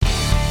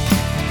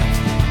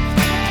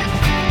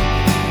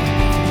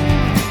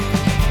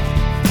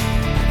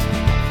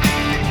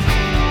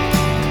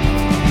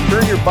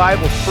your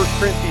Bibles, 1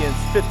 Corinthians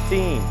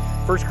 15.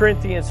 1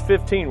 Corinthians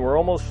 15. We're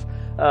almost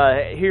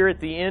here at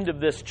the end of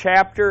this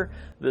chapter.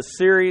 The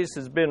series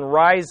has been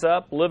Rise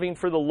Up, Living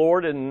for the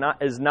Lord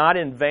is not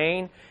in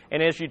vain.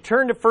 And as you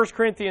turn to 1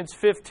 Corinthians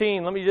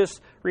 15, let me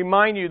just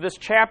remind you, this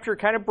chapter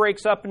kind of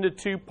breaks up into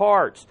two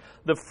parts.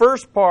 The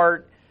first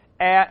part,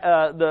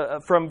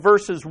 from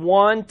verses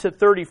 1 to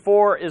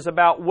 34, is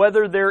about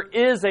whether there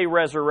is a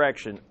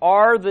resurrection.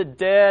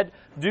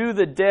 Do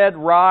the dead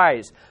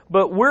rise?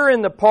 But we're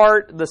in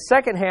the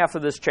second half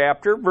of this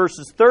chapter,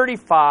 verses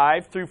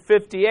 35 through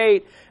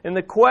 58, and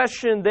the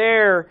question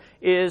there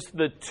is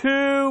the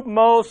two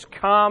most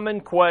common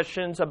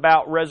questions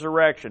about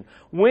resurrection.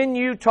 When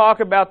you talk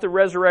about the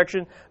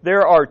resurrection,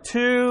 there are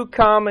two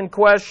common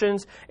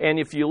questions, and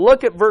if you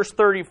look at verse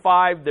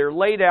 35, they're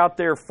laid out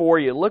there for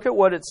you. Look at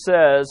what it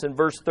says in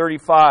verse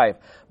 35.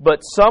 But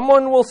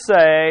someone will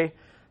say,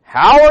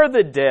 "How are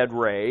the dead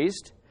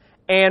raised?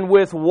 And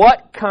with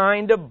what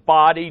kind of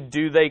body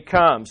do they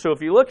come?" So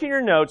if you look in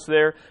your notes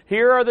there,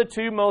 here are the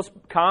two most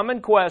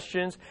common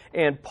questions,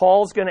 and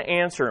Paul's going to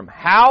answer them.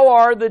 How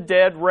are the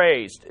dead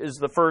raised is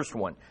the first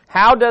one.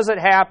 How does it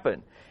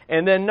happen?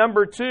 And then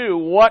number two,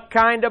 what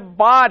kind of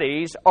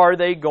bodies are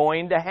they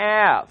going to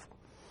have?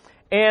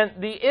 And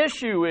the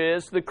issue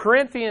is the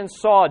Corinthians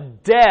saw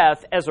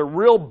death as a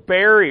real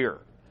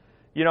barrier.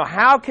 You know,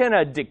 how can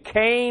a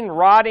decaying,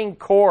 rotting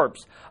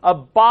corpse, a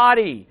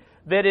body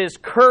that is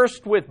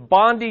cursed with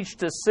bondage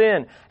to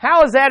sin,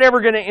 how is that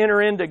ever going to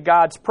enter into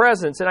God's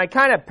presence? And I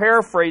kind of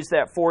paraphrase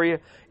that for you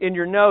in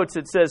your notes.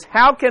 It says,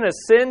 how can a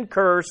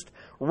sin-cursed,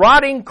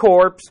 rotting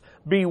corpse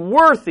be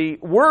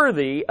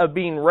worthy of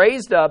being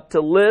raised up to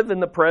live in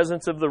the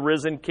presence of the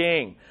risen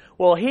King?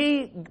 Well,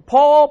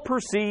 Paul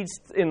proceeds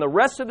in the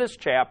rest of this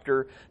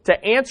chapter to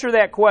answer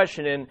that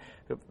question, and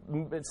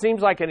it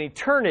seems like an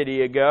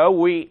eternity ago,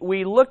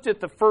 we looked at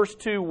the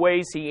first two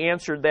ways he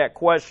answered that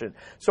question.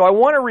 So I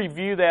want to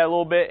review that a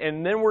little bit,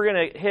 and then we're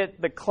going to hit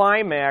the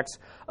climax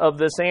of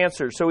this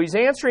answer. So he's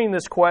answering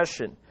this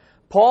question.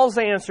 Paul's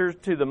answers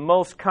to the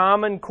most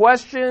common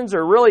questions,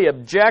 or really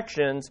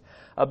objections,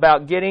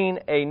 about getting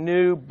a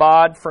new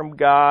bod from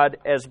God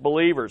as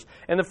believers.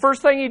 And the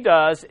first thing he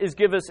does is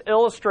give us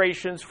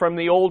illustrations from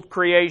the old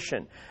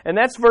creation. And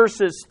that's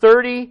verses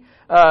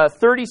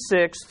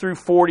 36 through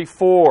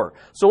 44.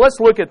 So let's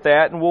look at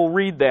that and we'll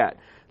read that.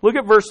 Look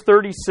at verse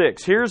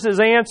 36. Here's his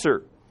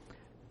answer.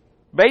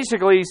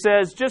 Basically, he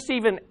says, just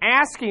even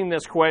asking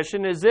this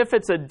question as if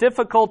it's a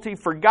difficulty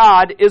for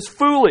God is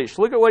foolish.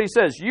 Look at what he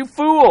says. You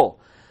fool!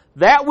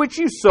 That which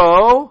you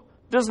sow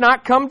does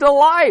not come to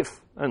life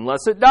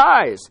unless it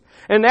dies.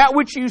 And that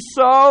which you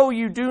sow,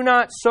 you do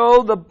not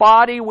sow the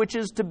body which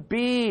is to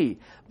be,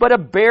 but a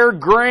bare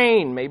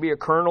grain, maybe a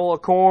kernel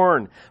of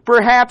corn,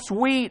 perhaps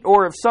wheat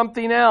or of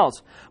something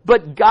else.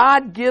 But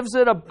God gives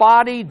it a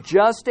body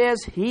just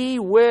as He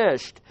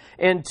wished,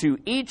 and to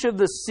each of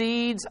the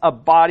seeds a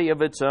body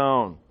of its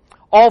own.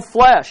 All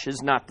flesh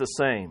is not the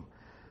same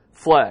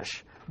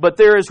flesh, but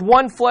there is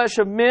one flesh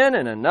of men,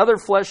 and another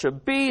flesh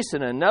of beasts,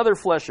 and another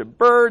flesh of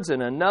birds,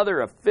 and another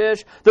of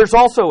fish. There's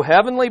also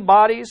heavenly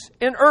bodies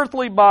and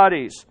earthly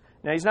bodies.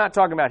 Now, he's not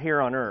talking about here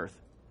on earth.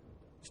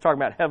 He's talking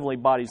about heavenly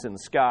bodies in the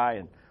sky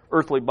and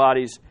earthly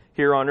bodies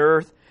here on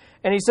earth.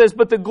 And he says,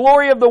 but the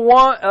glory of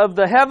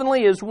the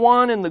heavenly is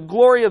one, and the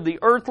glory of the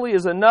earthly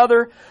is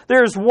another.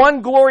 There is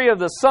one glory of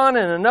the sun,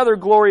 and another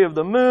glory of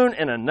the moon,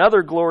 and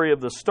another glory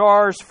of the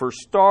stars, for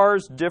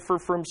stars differ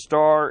from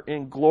star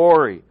in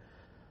glory.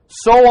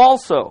 So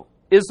also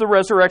is the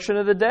resurrection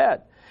of the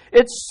dead.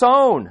 It's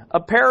sown a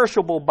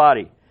perishable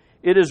body.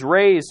 It is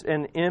raised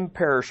an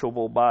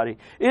imperishable body.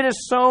 It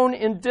is sown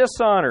in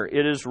dishonor.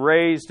 It is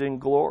raised in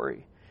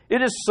glory.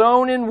 It is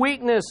sown in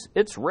weakness.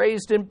 It's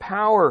raised in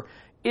power.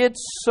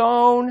 It's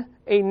sown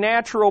a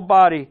natural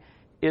body.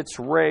 It's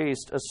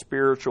raised a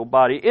spiritual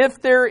body. If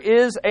there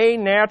is a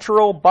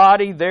natural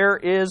body, there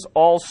is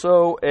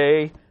also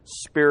a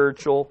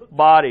spiritual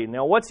body.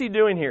 Now, what's he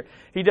doing here?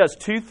 He does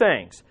two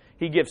things.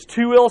 He gives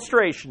two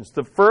illustrations.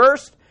 The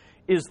first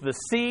is the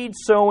seed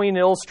sowing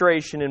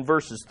illustration in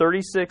verses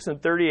 36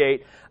 and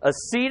 38. A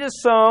seed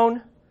is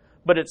sown,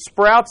 but it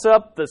sprouts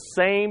up the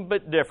same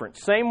but different.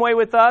 Same way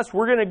with us.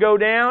 We're going to go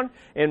down,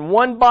 and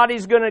one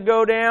body's going to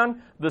go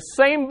down. The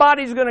same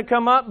body's going to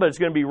come up, but it's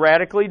going to be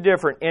radically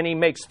different. And he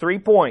makes 3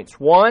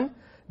 points. One,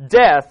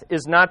 death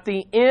is not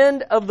the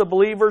end of the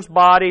believer's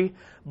body,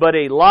 but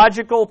a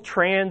logical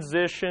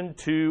transition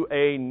to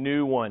a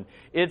new one.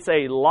 It's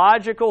a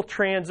logical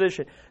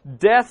transition.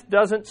 Death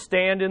doesn't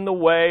stand in the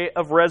way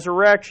of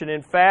resurrection.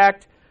 In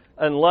fact,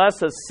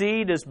 unless a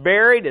seed is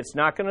buried, it's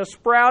not going to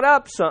sprout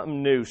up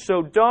something new.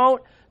 So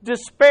don't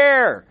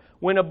despair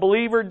when a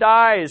believer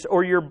dies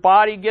or your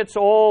body gets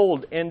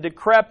old and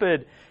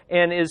decrepit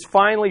and is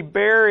finally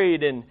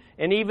buried and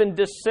even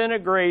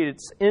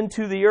disintegrates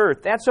into the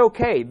earth. That's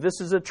okay.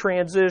 This is a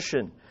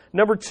transition.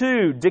 Number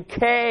two,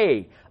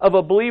 decay of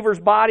a believer's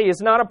body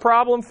is not a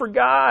problem for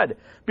God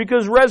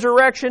because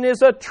resurrection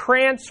is a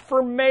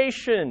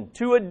transformation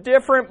to a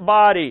different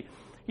body.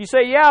 You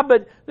say, yeah,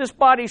 but this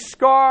body's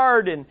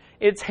scarred and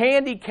it's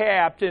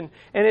handicapped and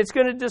it's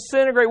going to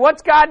disintegrate.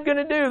 What's God going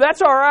to do?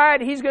 That's all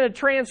right. He's going to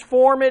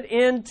transform it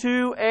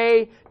into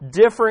a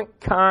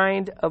different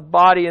kind of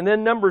body. And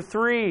then number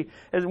 3,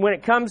 is when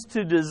it comes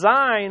to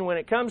design, when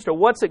it comes to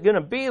what's it going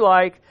to be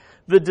like,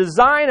 the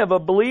design of a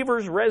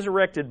believer's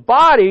resurrected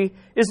body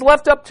is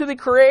left up to the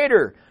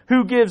Creator,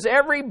 who gives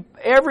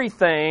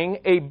everything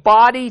a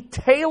body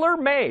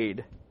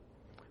tailor-made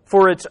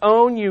for its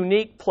own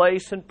unique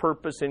place and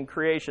purpose in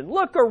creation.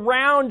 Look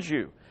around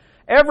you.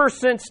 Ever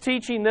since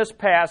teaching this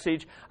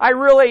passage, I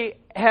really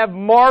have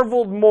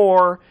marveled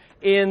more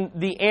in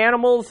the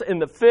animals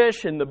and the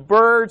fish and the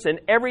birds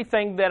and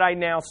everything that I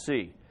now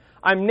see.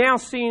 I'm now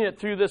seeing it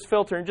through this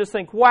filter and just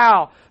think,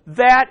 wow,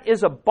 that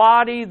is a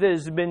body that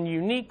has been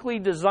uniquely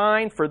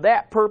designed for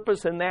that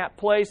purpose and that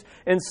place.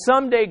 And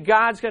someday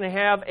God's going to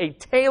have a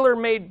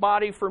tailor-made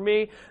body for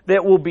me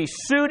that will be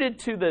suited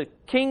to the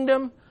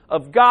kingdom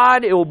of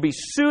God. It will be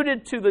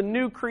suited to the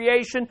new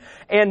creation.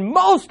 And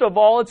most of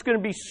all, it's going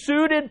to be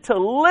suited to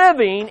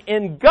living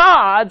in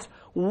God's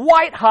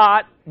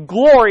white-hot,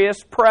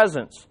 glorious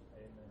presence.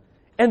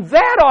 And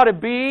that ought to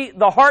be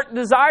the heart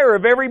desire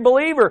of every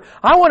believer.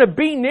 I want to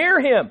be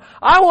near Him.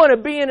 I want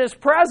to be in His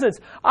presence.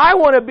 I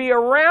want to be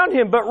around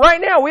Him. But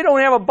right now, we don't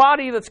have a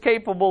body that's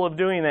capable of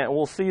doing that. And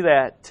we'll see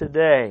that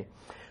today.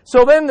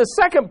 So then the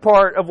second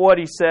part of what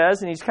he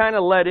says, and he's kind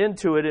of led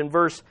into it in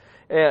verse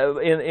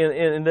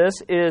in this,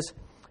 is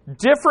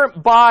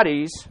different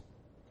bodies.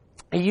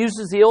 He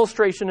uses the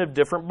illustration of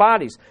different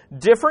bodies.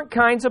 Different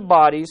kinds of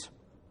bodies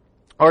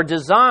are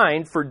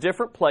designed for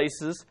different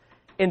places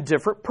and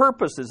different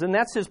purposes. And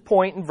that's his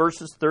point in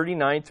verses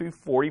 39 through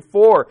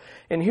 44.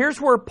 And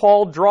here's where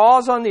Paul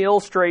draws on the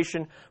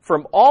illustration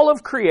from all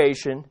of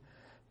creation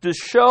to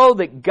show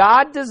that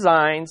God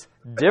designs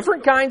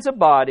different kinds of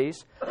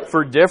bodies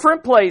for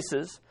different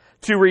places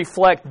to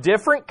reflect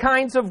different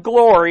kinds of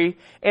glory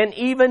and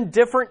even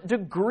different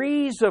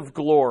degrees of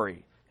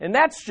glory. And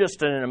that's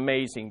just an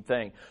amazing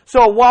thing.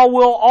 So while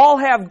we'll all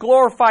have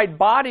glorified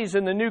bodies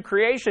in the new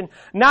creation,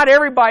 not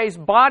everybody's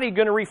body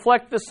going to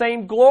reflect the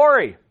same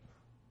glory.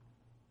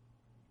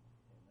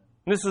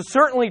 And this is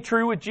certainly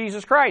true with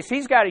Jesus Christ.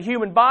 He's got a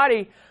human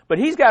body, but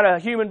He's got a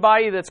human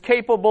body that's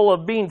capable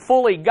of being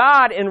fully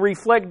God and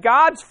reflect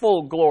God's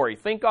full glory.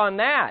 Think on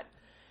that.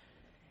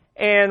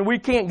 And we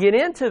can't get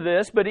into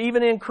this, but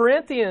even in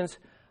Corinthians,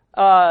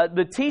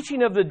 the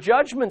teaching of the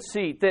judgment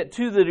seat, that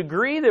to the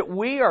degree that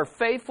we are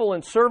faithful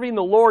in serving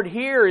the Lord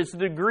here is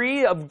the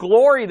degree of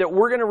glory that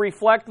we're going to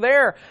reflect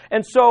there.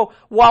 And so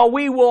while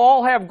we will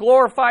all have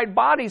glorified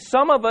bodies,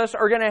 some of us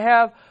are going to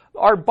have,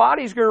 our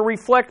body's going to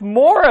reflect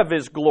more of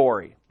His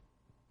glory.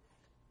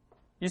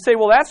 You say,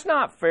 well, that's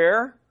not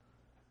fair.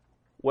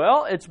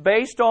 Well, it's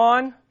based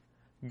on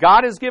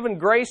God has given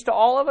grace to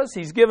all of us.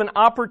 He's given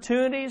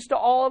opportunities to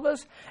all of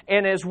us.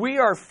 And as we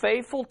are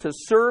faithful to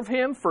serve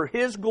Him for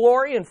His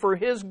glory and for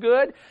His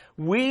good,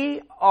 we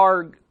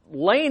are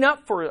laying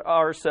up for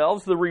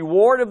ourselves the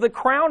reward of the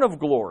crown of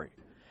glory.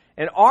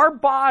 And our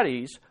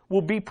bodies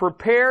will be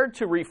prepared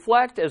to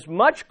reflect as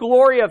much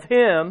glory of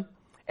Him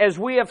as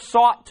we have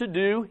sought to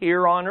do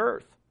here on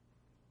earth.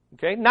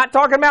 Okay? Not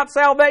talking about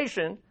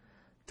salvation,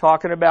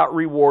 talking about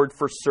reward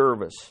for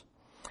service.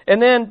 And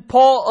then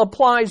Paul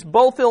applies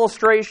both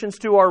illustrations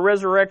to our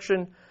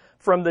resurrection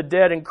from the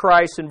dead in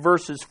Christ in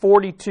verses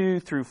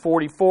 42 through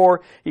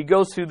 44. He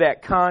goes through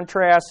that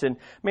contrast. And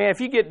man, if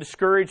you get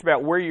discouraged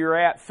about where you're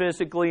at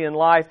physically in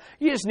life,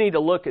 you just need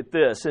to look at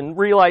this and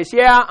realize,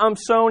 yeah, I'm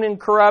sown in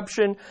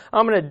corruption.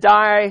 I'm going to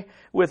die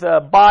with a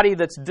body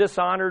that's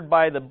dishonored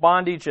by the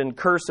bondage and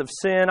curse of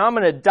sin. I'm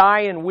going to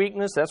die in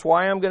weakness. That's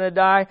why I'm going to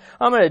die.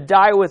 I'm going to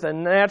die with a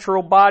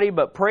natural body,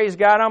 but praise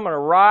God, I'm going to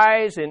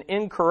rise in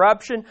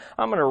incorruption.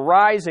 I'm going to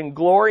rise in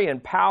glory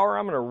and power.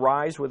 I'm going to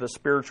rise with a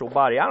spiritual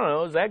body. I don't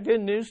know, is that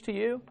good news to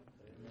you?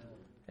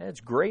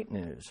 That's great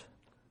news.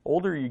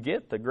 Older you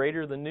get, the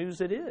greater the news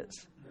it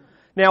is.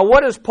 Now,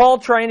 what is Paul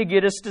trying to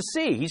get us to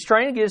see? He's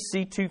trying to get us to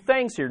see two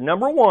things here.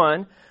 Number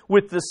one,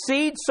 with the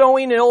seed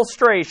sowing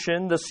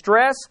illustration, the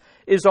stress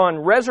is on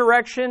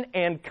resurrection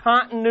and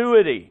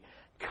continuity.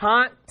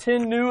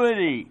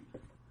 Continuity.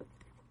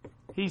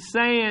 He's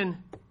saying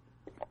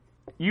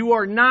you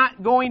are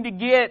not going to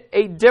get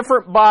a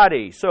different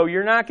body. So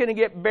you're not going to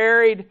get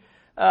buried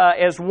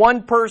as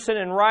one person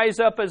and rise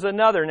up as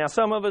another. Now,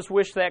 some of us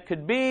wish that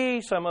could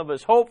be. Some of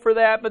us hope for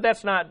that. But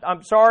that's not,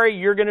 I'm sorry,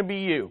 you're going to be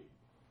you.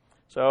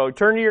 So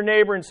turn to your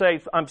neighbor and say,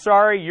 I'm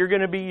sorry, you're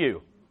going to be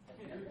you.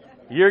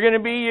 You're going to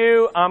be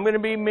you, I'm going to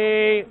be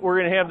me, we're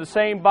going to have the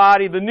same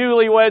body. The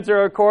newlyweds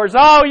are, of course,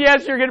 oh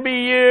yes, you're going to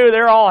be you.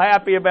 They're all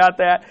happy about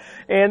that.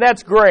 And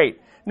that's great.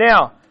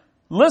 Now,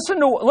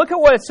 look at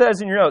what it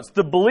says in your notes.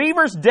 The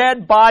believer's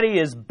dead body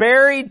is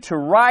buried to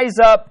rise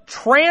up,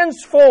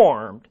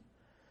 transformed,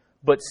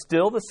 but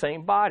still the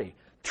same body.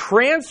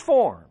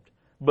 Transformed,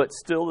 but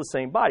still the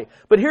same body.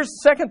 But here's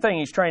the second thing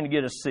he's trying to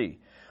get us to see.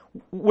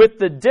 With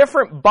the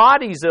different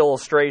bodies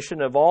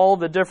illustration of all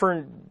the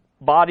different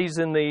bodies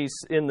in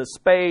the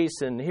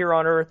space and here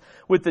on earth.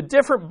 With the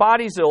different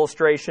bodies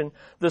illustration,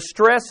 the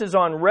stress is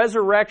on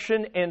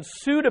resurrection and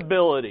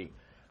suitability.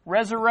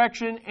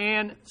 Resurrection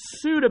and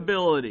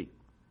suitability.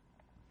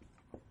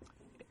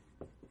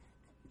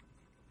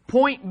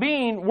 Point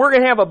being, we're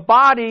going to have a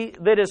body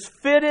that is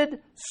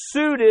fitted,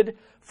 suited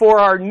for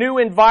our new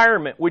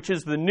environment, which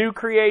is the new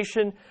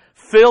creation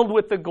filled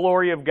with the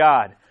glory of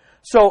God.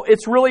 So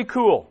it's really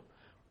cool.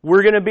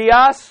 We're going to be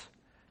us.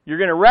 You're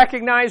going to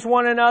recognize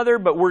one another,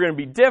 but we're going to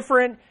be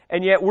different,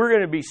 and yet we're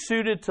going to be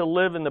suited to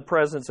live in the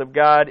presence of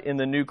God in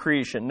the new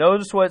creation.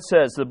 Notice what it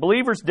says. The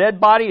believer's dead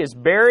body is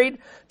buried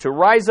to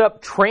rise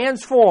up,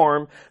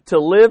 transform, to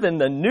live in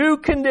the new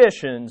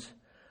conditions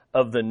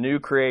of the new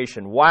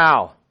creation.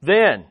 Wow.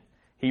 Then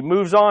he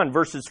moves on,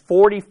 verses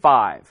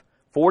 45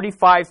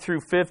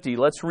 through 50.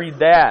 Let's read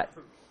that.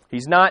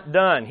 He's not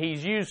done.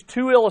 He's used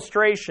two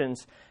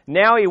illustrations.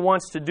 Now he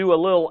wants to do a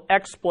little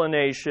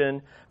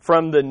explanation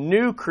from the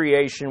new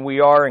creation we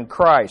are in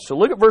Christ. So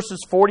look at verses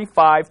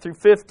 45 through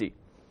 50.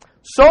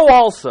 So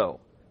also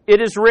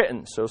it is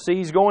written. So see,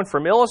 he's going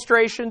from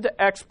illustration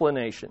to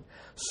explanation.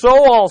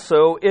 So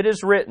also it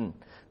is written.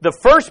 The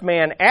first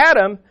man,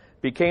 Adam,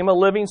 became a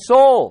living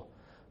soul.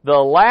 The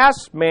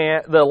last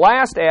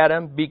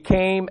Adam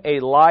became a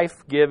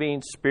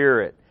life-giving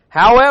spirit.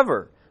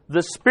 However,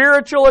 the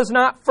spiritual is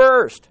not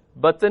first,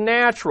 but the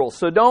natural.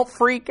 So don't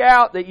freak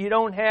out that you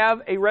don't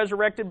have a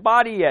resurrected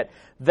body yet.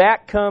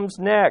 That comes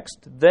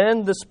next.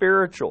 Then the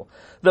spiritual.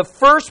 The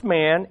first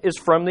man is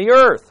from the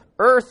earth,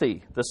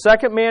 earthy. The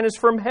second man is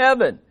from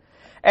heaven.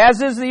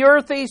 As is the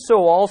earthy,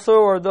 so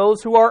also are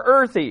those who are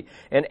earthy.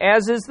 And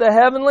as is the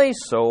heavenly,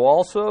 so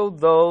also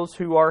those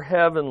who are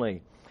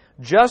heavenly.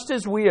 Just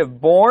as we have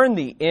borne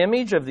the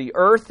image of the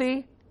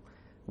earthy,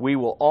 we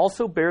will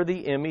also bear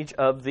the image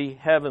of the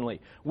heavenly.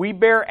 We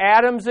bear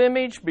Adam's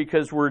image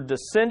because we're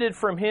descended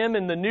from him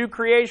in the new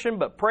creation,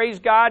 but praise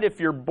God, if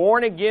you're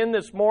born again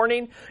this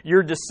morning,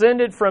 you're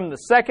descended from the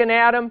second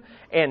Adam,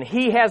 and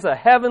he has a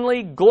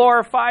heavenly,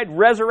 glorified,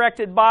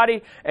 resurrected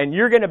body, and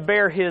you're going to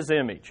bear his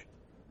image.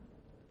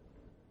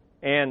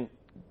 And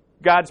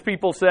God's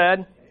people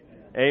said,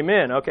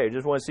 Amen. Okay,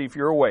 just want to see if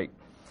you're awake.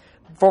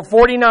 For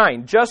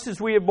 49, just as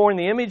we have borne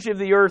the image of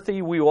the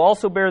earthy, we will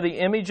also bear the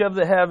image of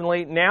the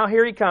heavenly. Now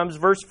here he comes,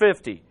 verse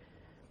 50.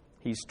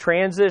 He's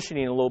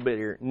transitioning a little bit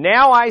here.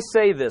 Now I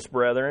say this,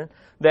 brethren,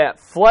 that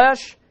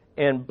flesh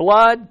and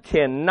blood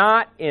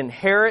cannot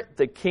inherit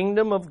the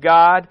kingdom of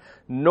God,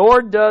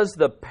 nor does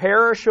the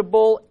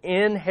perishable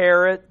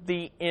inherit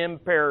the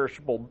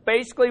imperishable.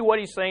 Basically what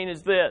he's saying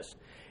is this.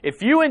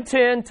 If you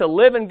intend to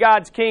live in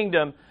God's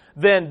kingdom,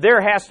 then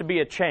there has to be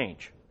a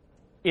change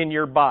in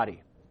your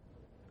body.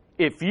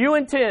 If you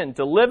intend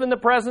to live in the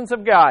presence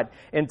of God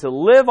and to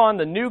live on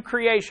the new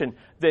creation,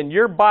 then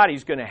your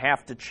body's going to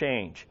have to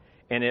change,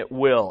 and it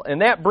will.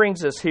 And that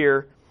brings us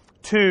here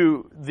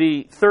to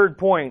the third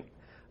point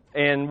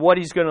and what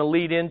he's going to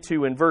lead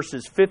into in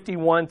verses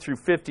 51 through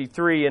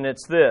 53, and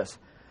it's this.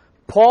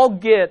 Paul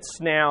gets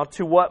now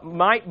to what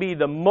might be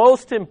the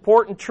most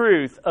important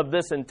truth of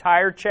this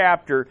entire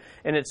chapter,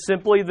 and it's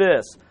simply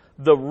this: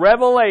 the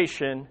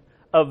revelation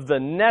of the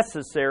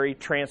necessary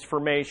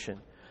transformation.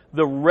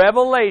 The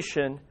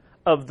revelation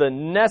of the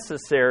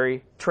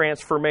necessary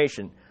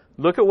transformation.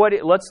 Look at what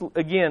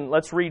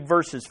let's read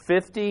verses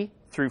 50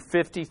 through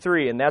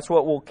 53, and that's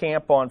what we'll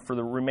camp on for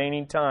the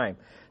remaining time.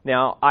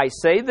 Now, I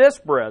say this,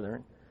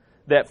 brethren,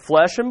 that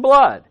flesh and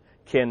blood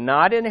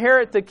cannot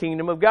inherit the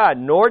kingdom of God,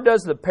 nor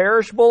does the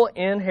perishable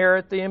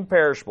inherit the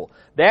imperishable.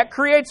 That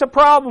creates a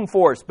problem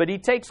for us, but he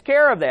takes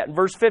care of that. In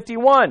verse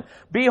 51,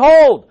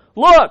 behold,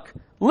 look,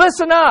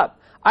 listen up,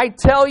 I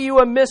tell you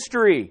a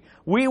mystery.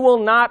 We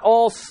will not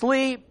all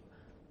sleep,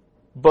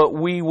 but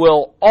we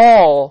will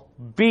all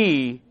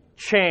be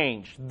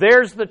changed.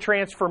 There's the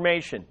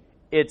transformation.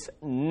 It's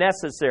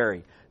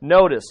necessary.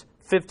 Notice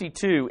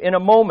 52. In a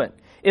moment,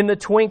 in the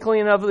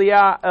twinkling of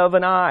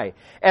an eye,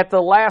 at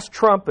the last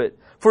trumpet,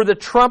 for the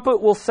trumpet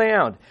will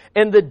sound,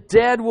 and the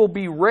dead will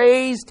be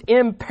raised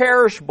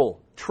imperishable,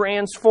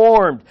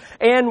 transformed,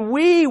 and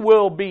we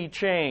will be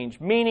changed,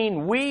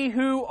 meaning we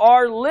who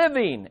are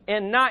living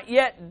and not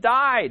yet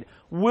died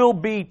will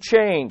be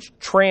changed,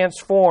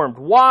 transformed.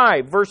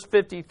 Why? Verse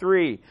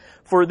 53,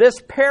 for this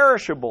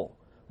perishable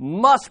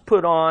must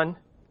put on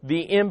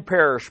the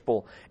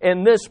imperishable,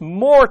 and this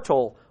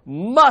mortal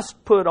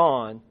must put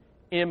on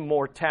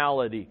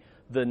immortality.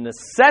 The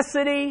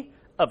necessity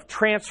of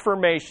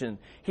transformation.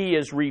 He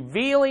is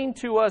revealing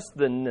to us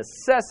the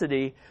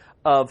necessity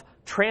of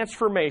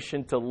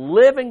transformation to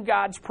live in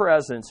God's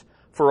presence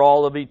for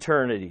all of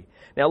eternity.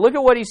 Now look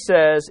at what he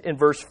says in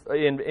verse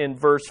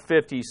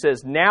 50. He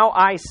says, now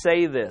I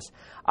say this.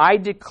 I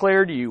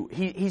declare to you.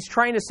 He's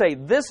trying to say,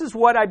 this is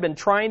what I've been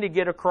trying to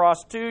get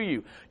across to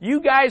you.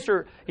 You guys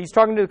are, he's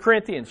talking to the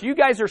Corinthians, you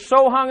guys are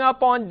so hung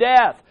up on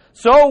death,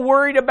 so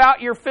worried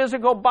about your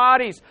physical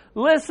bodies.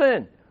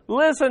 Listen,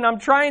 I'm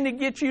trying to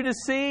get you to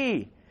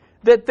see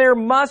that there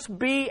must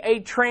be a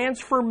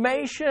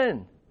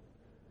transformation.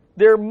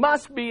 There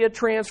must be a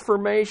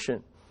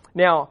transformation.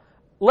 Now,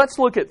 let's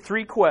look at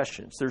 3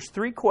 questions. There's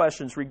 3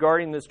 questions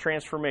regarding this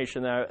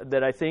transformation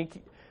that I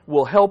think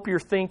will help your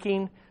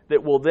thinking,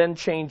 that will then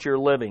change your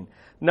living.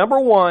 Number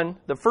 1,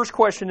 the first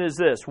question is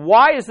this: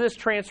 why is this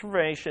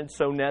transformation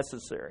so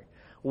necessary?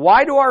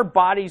 Why do our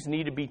bodies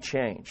need to be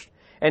changed?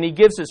 And he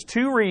gives us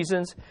 2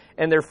 reasons,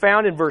 and they're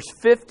found in verse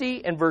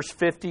 50 and verse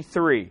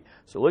 53.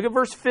 So look at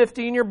verse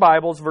 50 in your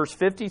Bibles, verse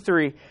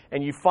 53,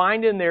 and you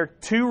find in there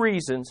 2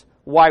 reasons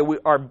why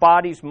our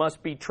bodies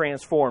must be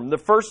transformed. The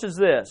first is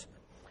this: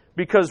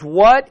 because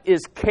what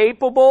is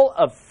capable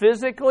of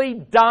physically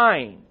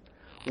dying,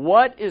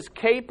 what is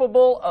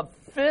capable of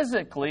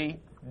physically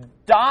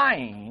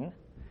dying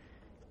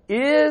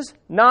is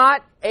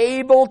not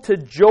able to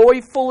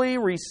joyfully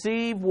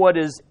receive what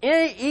is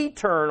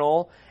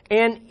eternal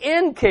and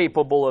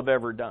incapable of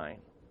ever dying.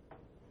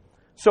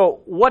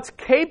 So what's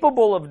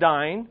capable of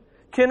dying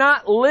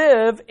cannot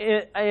live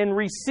and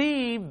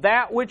receive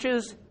that which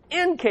is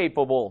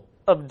incapable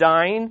of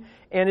dying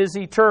and is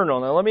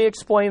eternal. Now let me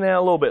explain that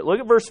a little bit. Look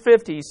at verse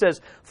 50. He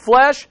says,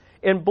 flesh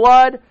and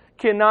blood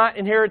cannot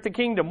inherit the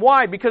kingdom.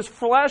 Why? Because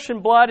flesh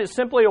and blood is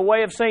simply a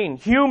way of saying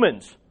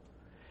humans.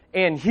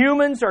 And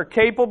humans are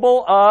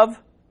capable of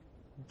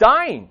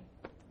dying.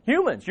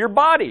 Humans, your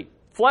body,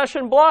 flesh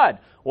and blood.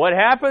 What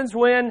happens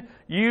when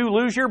you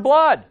lose your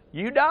blood?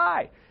 You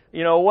die.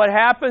 You know, what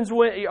happens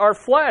when our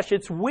flesh,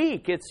 it's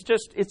weak.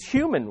 It's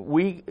human.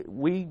 We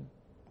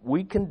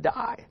can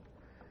die.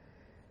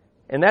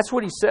 And that's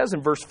what he says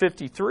in verse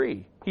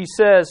 53. He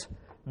says,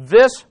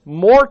 this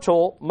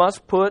mortal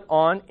must put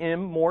on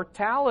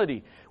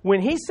immortality.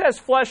 When he says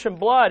flesh and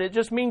blood, it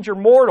just means you're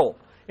mortal.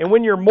 And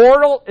when you're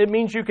mortal, it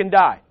means you can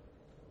die.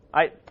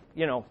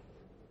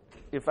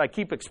 If I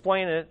keep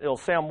explaining it, it'll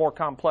sound more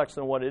complex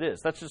than what it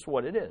is. That's just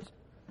what it is.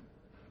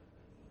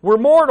 We're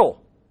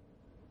mortal.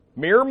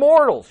 Mere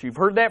mortals. You've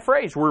heard that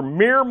phrase. We're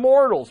mere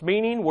mortals,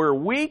 meaning we're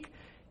weak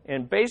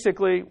and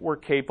basically we're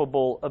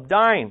capable of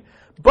dying.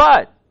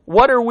 But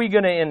what are we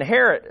going to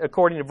inherit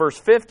according to verse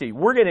 50?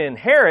 We're going to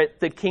inherit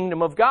the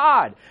kingdom of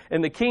God.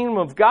 And the kingdom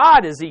of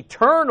God is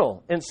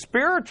eternal and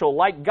spiritual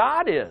like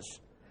God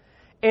is.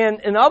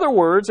 And in other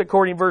words,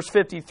 according to verse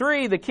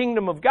 53, the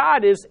kingdom of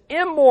God is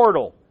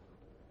immortal,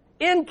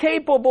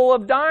 incapable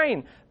of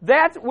dying.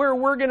 That's where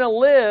we're going to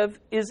live,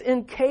 is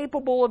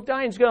incapable of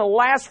dying. It's going to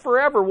last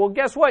forever. Well,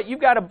 guess what?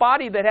 You've got a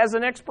body that has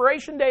an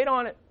expiration date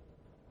on it.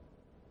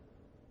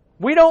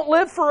 We don't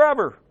live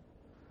forever.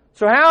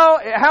 So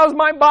how's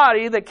my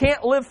body that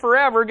can't live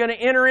forever going to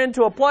enter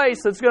into a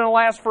place that's going to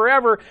last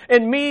forever?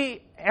 And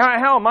me,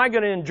 how am I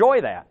going to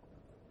enjoy that?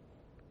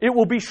 It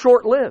will be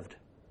short-lived.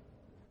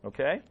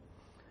 Okay?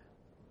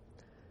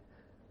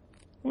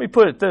 Let me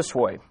put it this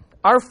way.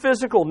 Our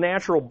physical,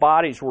 natural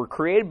bodies were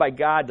created by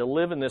God to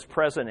live in this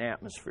present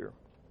atmosphere.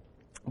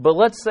 But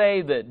let's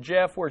say that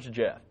Jeff, where's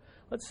Jeff?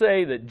 Let's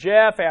say that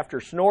Jeff, after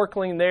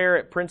snorkeling there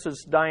at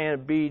Princess Diana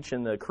Beach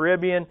in the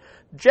Caribbean,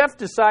 Jeff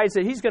decides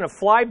that he's going to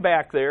fly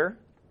back there.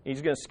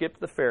 He's going to skip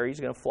the ferry. He's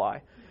going to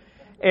fly.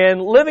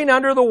 And living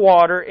under the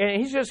water,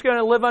 and he's just going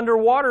to live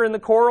underwater in the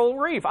coral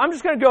reef. I'm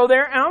just going to go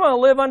there, and I'm going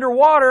to live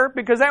underwater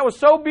because that was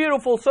so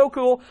beautiful, so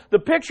cool. The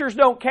pictures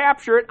don't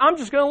capture it. I'm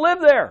just going to live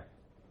there.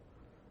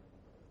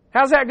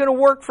 How's that going to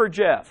work for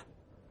Jeff?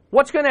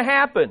 What's going to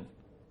happen?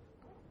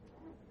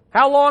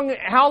 How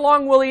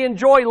long will he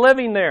enjoy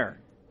living there?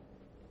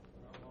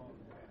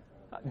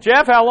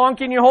 Jeff, how long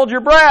can you hold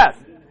your breath?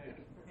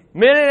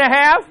 Minute and a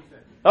half?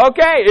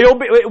 Okay,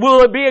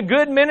 will it be a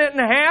good minute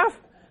and a half?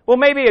 Well,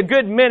 maybe a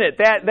good minute.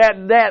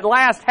 That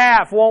last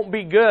half won't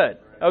be good.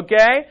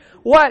 Okay?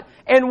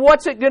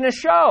 What's it going to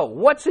show?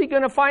 What's he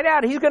going to find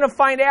out? He's going to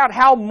find out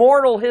how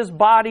mortal his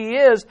body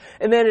is,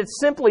 and that it's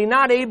simply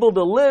not able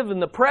to live in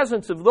the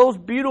presence of those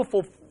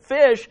beautiful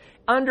fish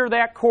under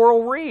that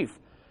coral reef.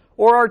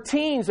 Or our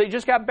teens, they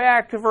just got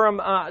back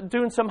from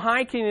doing some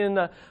hiking in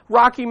the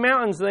Rocky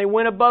Mountains, and they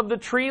went above the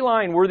tree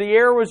line where the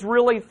air was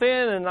really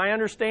thin, and I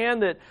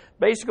understand that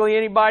basically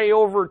anybody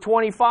over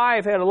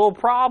 25 had a little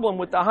problem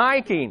with the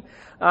hiking.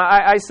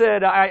 I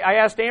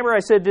asked Amber, I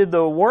said, did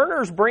the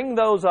Werners bring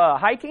those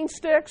hiking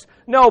sticks?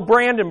 No,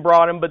 Brandon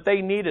brought them, but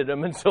they needed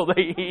them, and so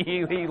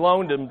he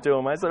loaned them to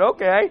them. I said,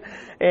 okay.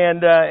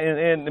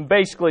 And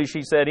basically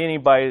she said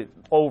anybody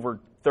over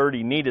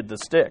 30 needed the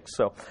sticks.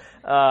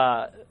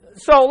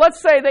 So let's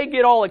say they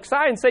get all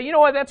excited and say, you know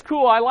what, that's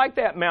cool, I like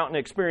that mountain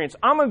experience.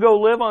 I'm going to go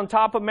live on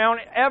top of Mount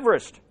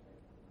Everest.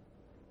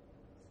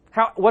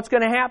 What's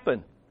going to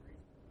happen?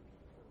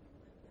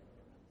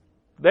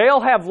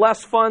 They'll have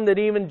less fun than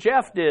even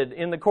Jeff did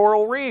in the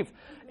coral reef.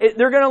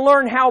 They're going to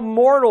learn how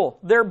mortal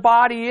their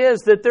body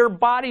is, that their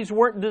bodies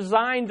weren't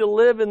designed to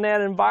live in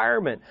that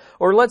environment.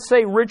 Or let's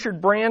say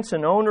Richard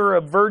Branson, owner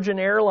of Virgin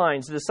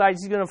Airlines,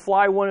 decides he's going to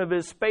fly one of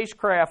his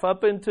spacecraft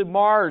up into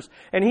Mars,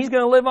 and he's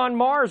going to live on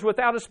Mars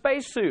without a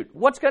spacesuit.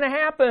 What's going to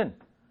happen?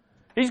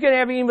 He's going to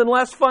have even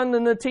less fun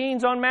than the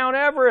teens on Mount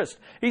Everest.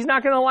 He's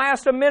not going to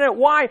last a minute.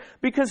 Why?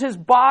 Because his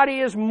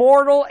body is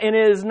mortal and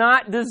is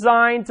not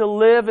designed to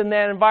live in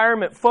that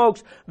environment.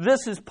 Folks,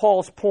 this is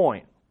Paul's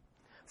point.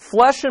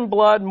 Flesh and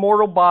blood,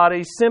 mortal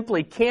bodies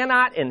simply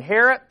cannot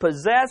inherit,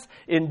 possess,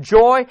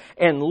 enjoy,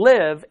 and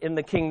live in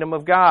the kingdom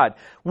of God.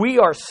 We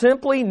are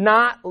simply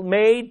not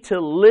made to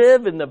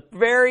live in the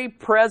very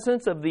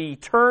presence of the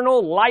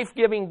eternal,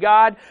 life-giving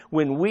God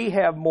when we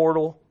have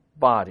mortal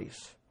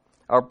bodies.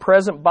 Our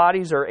present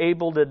bodies are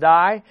able to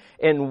die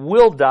and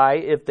will die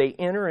if they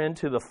enter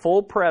into the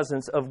full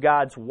presence of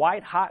God's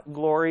white-hot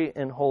glory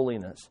and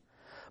holiness.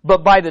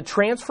 But by the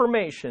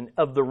transformation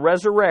of the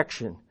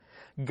resurrection,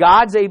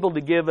 God's able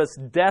to give us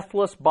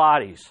deathless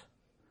bodies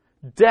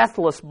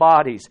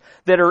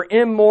that are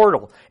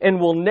immortal and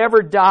will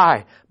never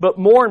die, but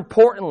more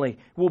importantly,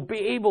 will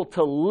be able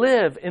to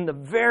live in the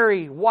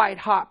very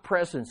white-hot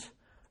presence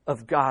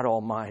of God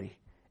Almighty.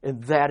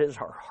 And that is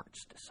our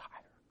heart's desire.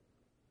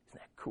 Isn't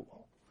that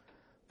cool?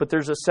 But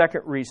there's a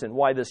second reason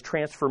why this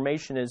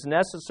transformation is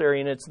necessary,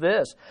 and it's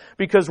this.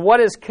 Because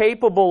what is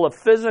capable of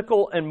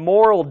physical and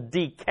moral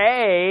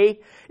decay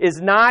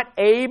is not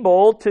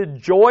able to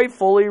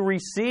joyfully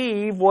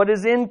receive what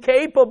is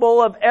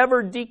incapable of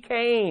ever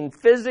decaying,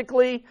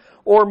 physically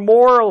or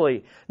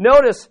morally.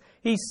 Notice,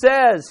 he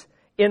says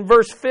in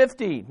verse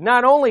 50,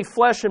 not only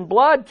flesh and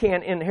blood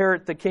can't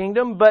inherit the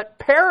kingdom, but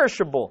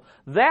perishable,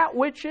 that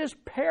which is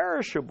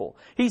perishable.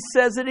 He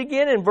says it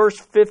again in verse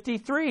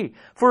 53,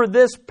 for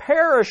this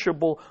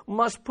perishable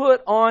must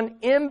put on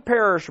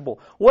imperishable.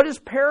 What does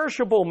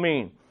perishable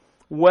mean?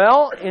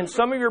 Well, in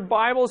some of your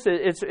Bibles,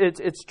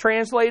 it's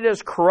translated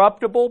as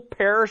corruptible,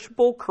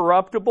 perishable,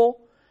 corruptible.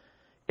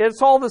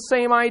 It's all the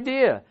same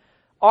idea.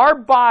 Our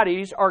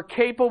bodies are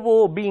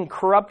capable of being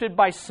corrupted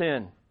by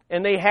sin.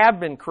 And they have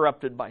been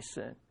corrupted by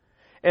sin.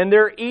 And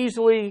they're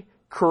easily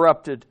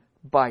corrupted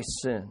by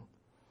sin.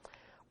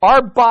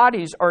 Our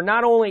bodies are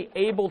not only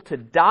able to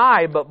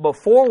die, but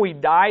before we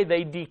die,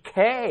 they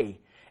decay.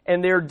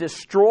 And they're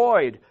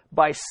destroyed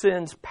by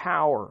sin's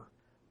power.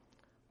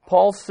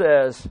 Paul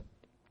says,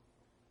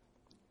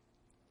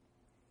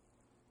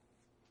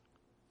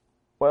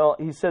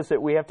 he says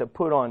that we have to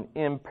put on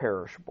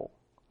imperishable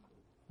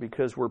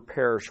because we're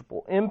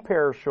perishable.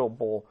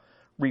 Imperishable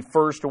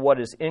refers to what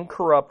is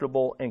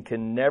incorruptible and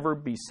can never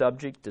be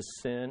subject to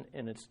sin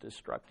and its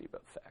destructive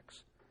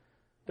effects.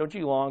 Don't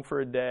you long for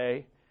a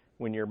day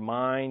when your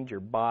mind, your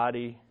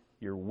body,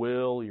 your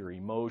will, your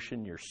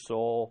emotion, your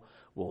soul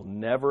will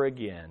never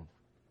again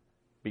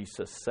be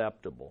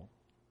susceptible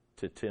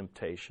to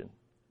temptation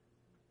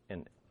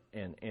and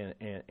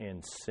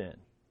sin?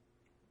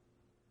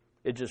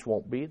 It just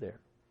won't be there.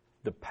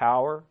 The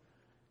power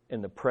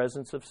and the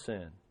presence of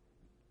sin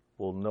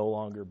will no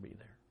longer be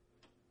there.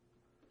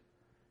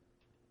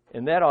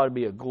 And that ought to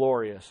be a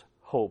glorious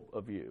hope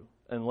of you,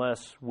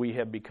 unless we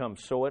have become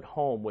so at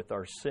home with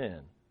our sin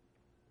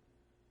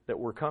that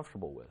we're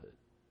comfortable with it,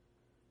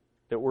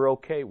 that we're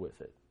okay with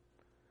it,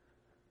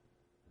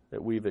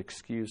 that we've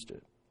excused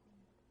it.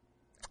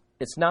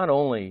 It's not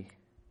only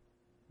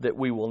that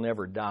we will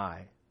never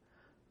die,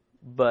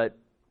 but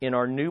in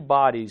our new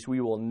bodies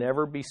we will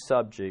never be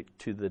subject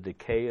to the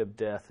decay of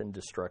death and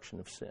destruction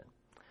of sin.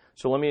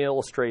 So let me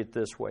illustrate it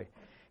this way.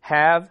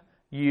 Have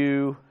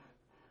you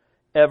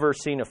ever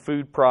seen a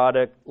food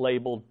product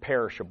labeled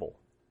perishable?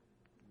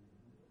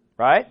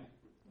 Right?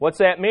 What's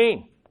that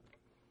mean?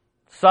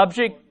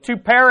 Subject to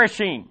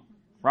perishing,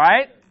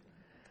 right?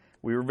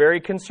 We were very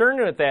concerned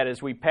with that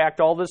as we packed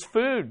all this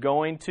food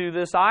going to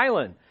this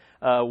island.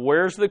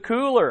 Where's the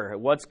cooler?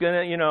 What's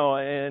gonna,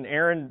 and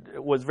Aaron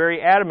was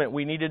very adamant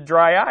we needed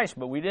dry ice,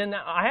 but we didn't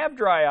have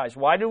dry ice.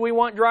 Why do we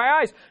want dry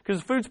ice? Because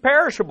the food's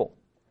perishable.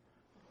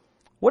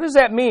 What does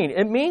that mean?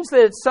 It means that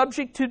it's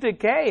subject to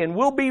decay and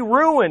will be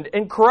ruined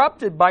and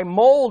corrupted by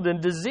mold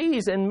and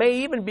disease and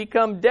may even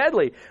become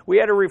deadly. We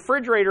had a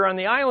refrigerator on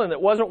the island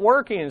that wasn't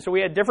working, and so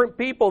we had different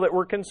people that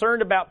were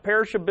concerned about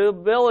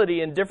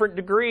perishability in different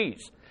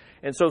degrees.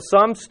 And so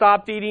some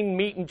stopped eating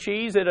meat and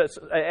cheese at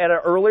an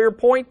earlier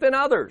point than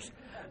others.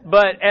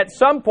 But at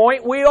some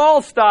point, we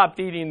all stopped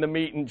eating the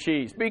meat and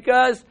cheese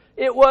because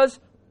it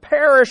was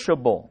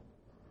perishable.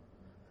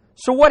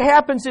 So what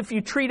happens if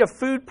you treat a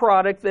food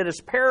product that is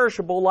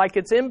perishable like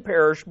it's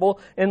imperishable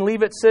and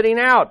leave it sitting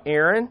out,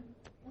 Aaron?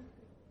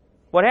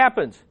 What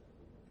happens?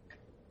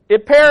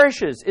 It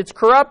perishes. It's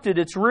corrupted.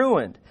 It's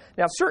ruined.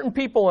 Now, certain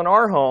people in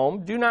our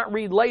home do not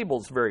read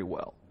labels very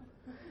well.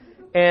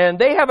 And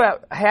they have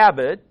a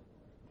habit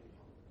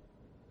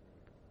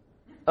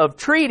of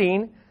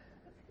treating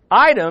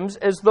items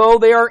as though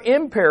they are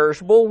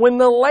imperishable when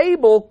the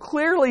label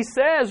clearly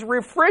says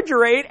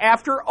refrigerate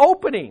after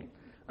opening.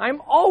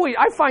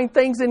 I find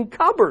things in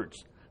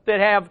cupboards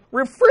that have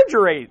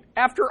refrigerate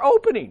after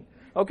opening.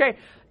 Okay?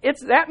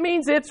 That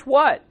means it's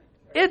what?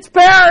 It's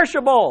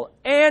perishable,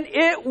 and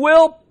it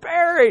will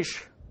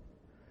perish.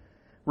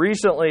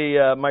 Recently,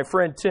 my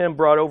friend Tim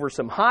brought over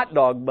some hot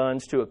dog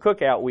buns to a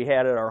cookout we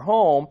had at our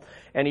home,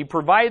 and he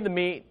provided the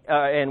meat,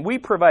 and we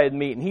provided the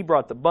meat, and he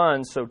brought the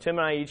buns. So Tim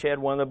and I each had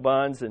one of the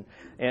buns,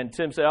 and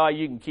Tim said,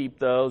 you can keep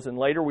those. And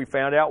later we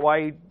found out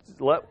why he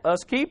let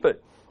us keep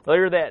it.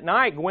 Later that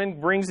night, Gwen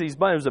brings these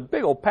buns. It was a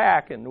big old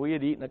pack, and we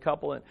had eaten a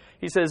couple. And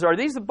he says, "Are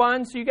these the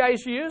buns you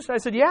guys use?" I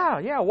said,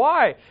 "Yeah,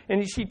 why?"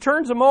 And she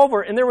turns them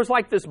over, and there was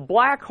like this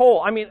black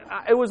hole. I mean,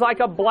 it was like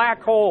a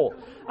black hole.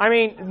 I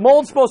mean,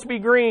 mold's supposed to be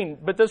green,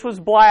 but this was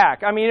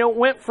black. I mean, it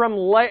went from,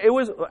 it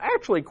was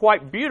actually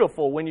quite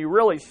beautiful when you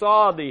really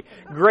saw the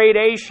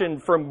gradation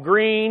from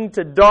green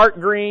to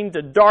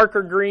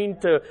darker green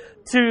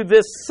to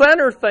this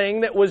center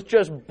thing that was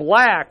just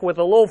black with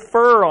a little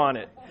fur on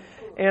it.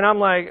 And I'm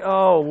like,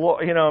 oh,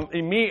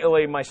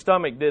 immediately my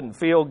stomach didn't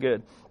feel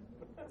good.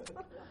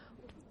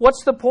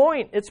 What's the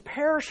point? It's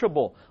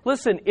perishable.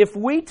 Listen, if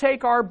we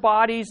take our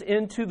bodies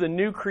into the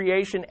new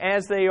creation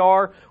as they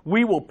are,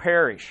 we will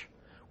perish.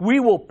 We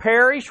will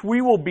perish.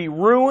 We will be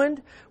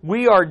ruined.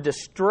 We are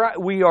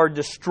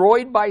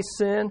destroyed by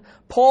sin.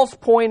 Paul's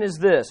point is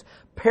this: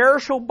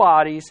 perishable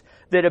bodies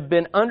that have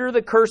been under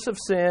the curse of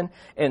sin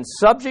and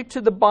subject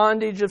to the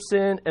bondage of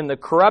sin and the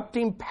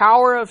corrupting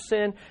power of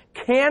sin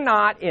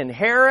cannot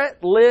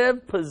inherit,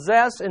 live,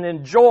 possess, and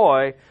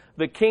enjoy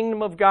the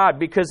kingdom of God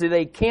because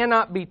they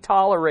cannot be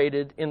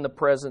tolerated in the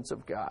presence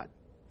of God.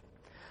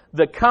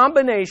 The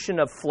combination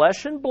of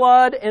flesh and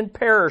blood and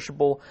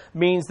perishable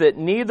means that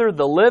neither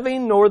the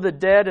living nor the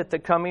dead at the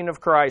coming of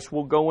Christ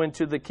will go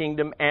into the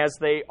kingdom as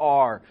they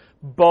are.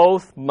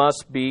 Both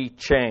must be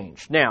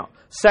changed. Now,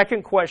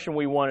 second question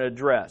we want to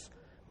address.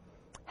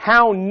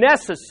 How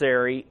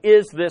necessary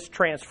is this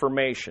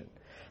transformation?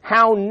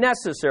 How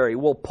necessary?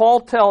 Well, Paul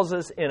tells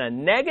us in a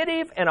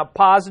negative and a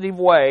positive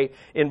way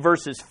in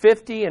verses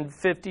 50 and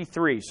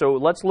 53. So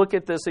let's look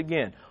at this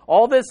again.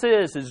 All this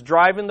is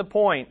driving the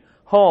point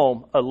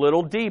home a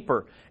little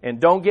deeper.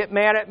 And don't get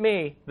mad at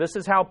me. This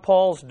is how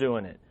Paul's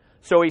doing it.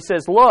 So he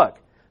says, look,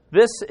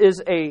 this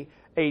is a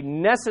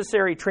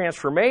necessary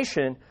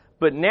transformation,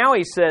 but now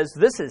he says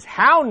this is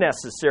how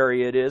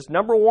necessary it is.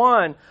 Number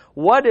one,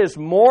 what is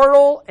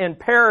mortal and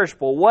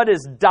perishable, what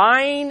is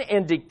dying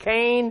and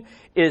decaying,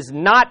 is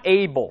not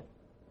able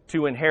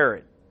to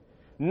inherit.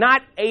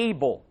 Not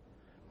able.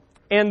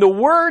 And the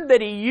word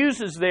that he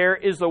uses there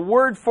is the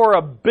word for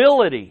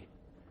ability.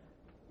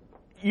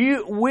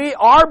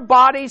 Our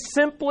bodies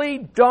simply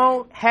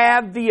don't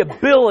have the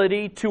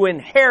ability to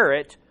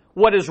inherit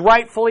what is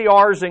rightfully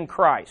ours in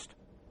Christ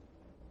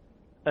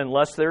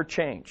unless they're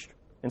changed.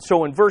 And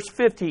so in verse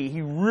 50,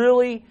 he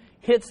really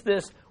hits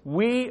this: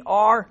 we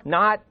are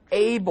not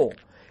able.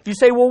 You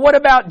say, well, what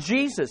about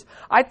Jesus?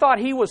 I thought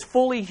he was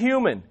fully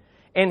human,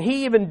 and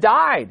he even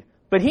died.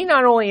 But he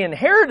not only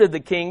inherited the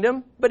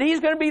kingdom, but he's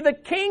going to be the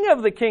king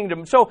of the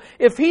kingdom. So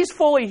if he's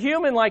fully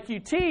human like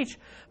you teach,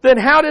 then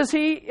how does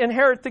he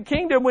inherit the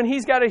kingdom when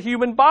he's got a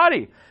human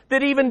body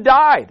that even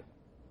died,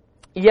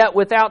 yet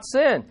without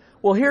sin?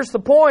 Well, here's the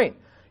point.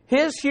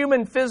 His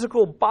human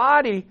physical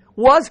body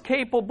was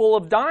capable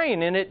of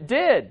dying, and it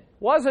did,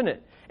 wasn't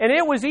it? And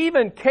it was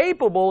even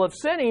capable of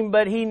sinning,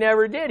 but he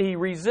never did. He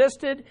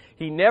resisted.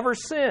 He never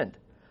sinned.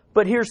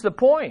 But here's the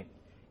point.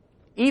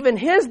 Even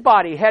his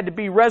body had to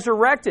be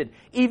resurrected.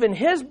 Even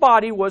his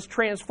body was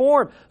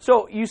transformed.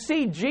 So you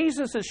see,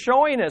 Jesus is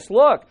showing us,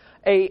 look,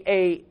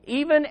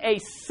 even a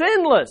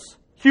sinless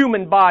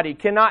human body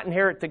cannot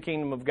inherit the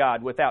kingdom of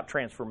God without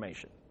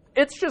transformation.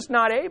 It's just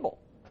not able.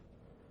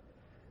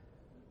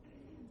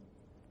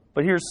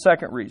 But here's the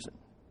second reason.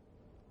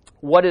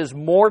 What is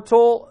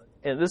mortal,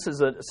 and this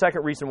is a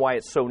second reason why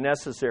it's so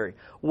necessary.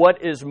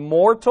 What is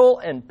mortal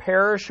and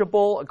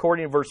perishable,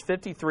 according to verse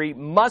 53,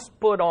 must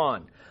put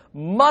on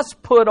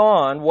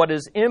what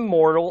is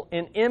immortal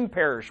and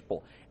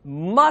imperishable.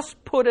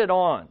 Must put it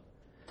on.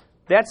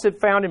 That's it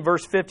found in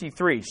verse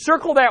 53.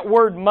 Circle that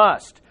word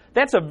must.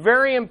 That's a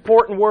very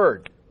important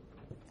word.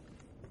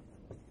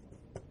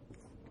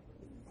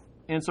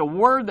 And it's a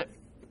word that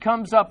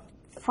comes up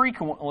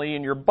frequently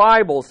in your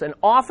Bibles, and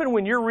often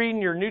when you're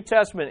reading your New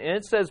Testament and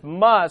it says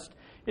must,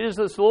 it is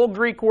this little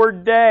Greek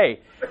word day,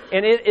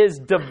 and it is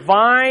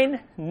divine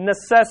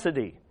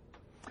necessity.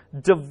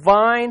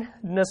 Divine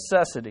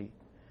necessity.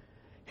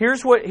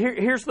 Here's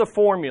the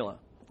formula,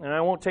 and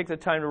I won't take the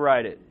time to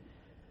write it.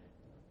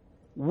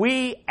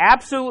 We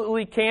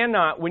absolutely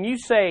cannot, when you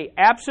say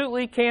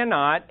absolutely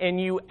cannot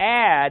and you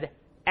add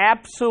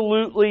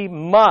absolutely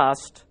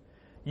must,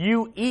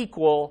 you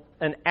equal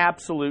an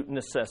absolute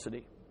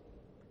necessity.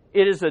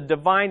 It is a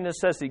divine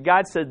necessity.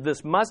 God said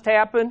this must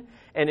happen,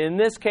 and in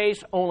this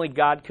case, only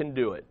God can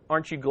do it.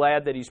 Aren't you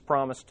glad that He's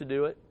promised to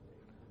do it?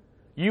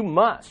 You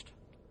must.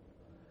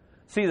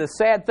 See, the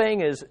sad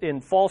thing is,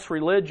 in false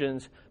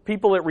religions,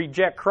 people that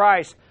reject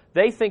Christ,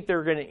 they think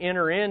they're going to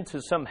enter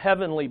into some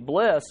heavenly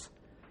bliss,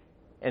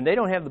 and they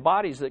don't have the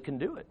bodies that can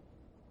do it.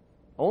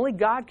 Only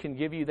God can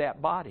give you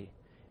that body,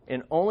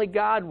 and only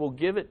God will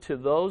give it to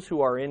those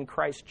who are in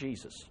Christ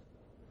Jesus.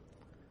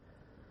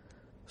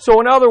 So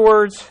in other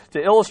words,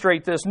 to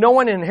illustrate this, no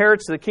one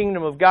inherits the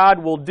kingdom of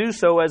God will do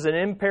so as an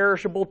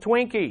imperishable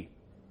Twinkie.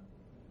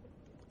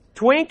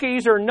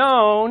 Twinkies are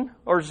known,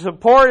 or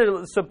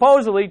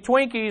supposedly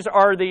Twinkies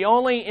are the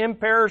only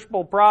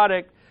imperishable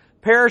product,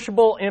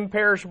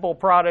 imperishable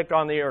product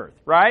on the earth,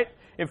 right?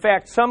 In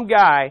fact, some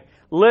guy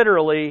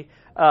literally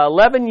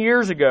 11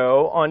 years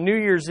ago, on New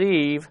Year's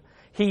Eve,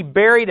 he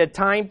buried a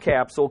time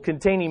capsule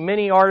containing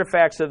many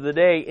artifacts of the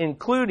day,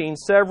 including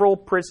several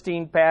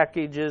pristine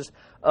packages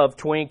of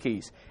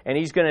Twinkies. And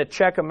he's going to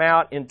check them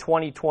out in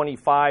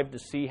 2025 to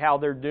see how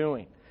they're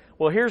doing.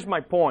 Well, here's my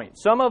point.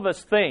 Some of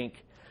us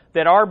think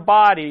that our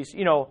bodies,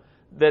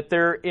 that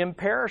they're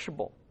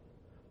imperishable.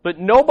 But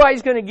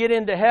nobody's going to get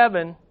into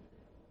heaven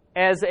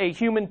as a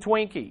human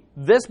Twinkie.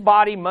 This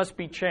body must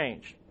be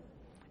changed.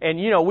 And,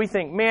 we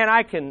think, man,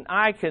 I can,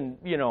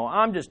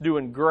 I'm just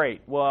doing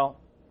great. Well,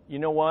 you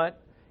know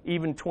what?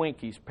 Even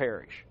Twinkies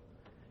perish.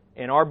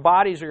 And our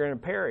bodies are going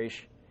to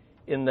perish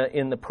in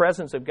the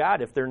presence of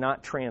God if they're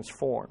not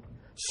transformed.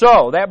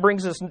 So, that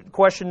brings us to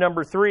question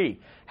number 3.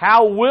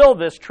 How will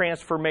this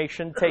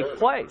transformation take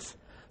place?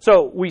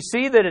 So, we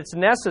see that it's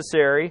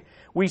necessary.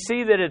 We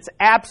see that it's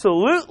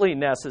absolutely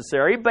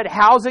necessary, but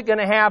how's it going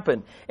to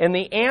happen? And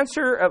the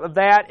answer of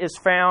that is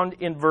found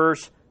in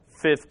verse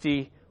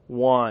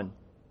 51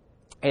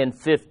 and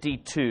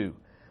 52.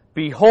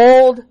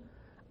 Behold,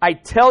 I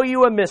tell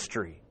you a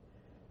mystery.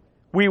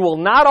 We will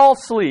not all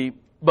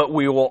sleep, but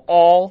we will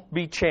all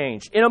be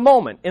changed. In a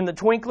moment, in the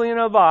twinkling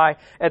of an eye,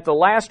 at the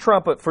last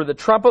trumpet, for the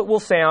trumpet will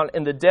sound,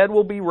 and the dead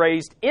will be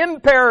raised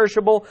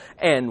imperishable,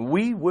 and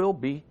we will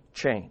be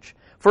changed.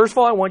 First of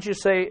all, I want you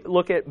to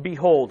look at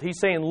behold. He's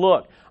saying,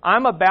 look,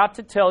 I'm about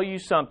to tell you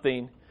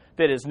something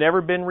that has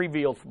never been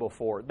revealed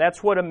before.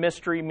 That's what a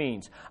mystery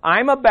means.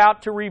 I'm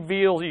about to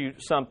reveal you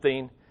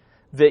something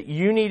that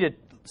you need to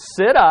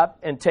sit up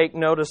and take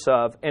notice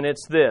of, and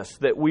it's this,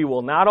 that we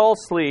will not all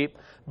sleep,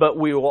 but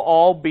we will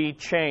all be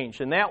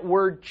changed. And that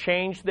word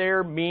change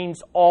there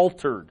means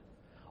altered.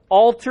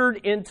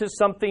 Altered into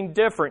something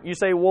different. You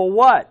say, well,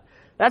 what?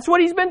 That's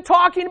what he's been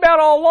talking about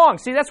all along.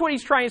 See, that's what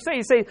he's trying to say.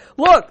 He's saying,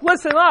 look,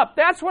 listen up.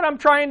 That's what I'm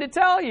trying to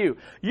tell you.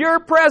 Your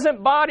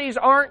present bodies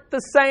aren't the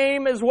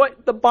same as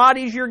what the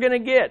bodies you're going to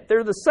get.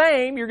 They're the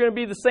same. You're going to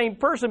be the same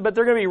person, but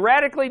they're going to be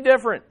radically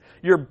different.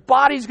 Your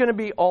body's going to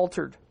be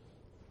altered.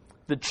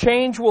 The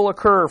change will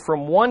occur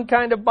from one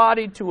kind of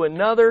body to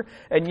another,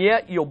 and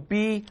yet you'll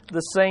be the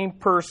same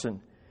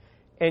person.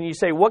 And you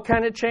say, what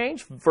kind of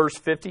change? Verse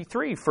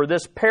 53, for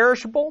this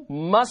perishable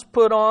must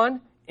put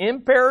on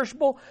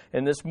imperishable,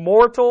 and this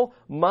mortal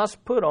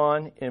must put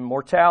on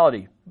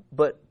immortality.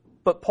 But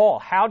Paul,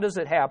 how does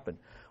it happen?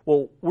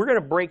 Well, we're going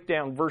to break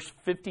down verse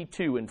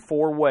 52 in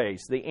 4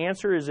 ways. The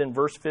answer is in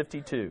verse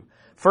 52.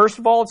 First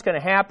of all, it's going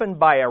to happen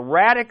by a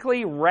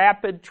radically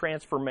rapid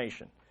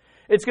transformation.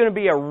 It's going to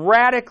be a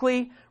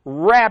radically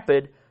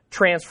rapid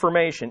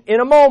transformation.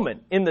 In a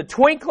moment, in the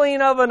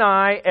twinkling of an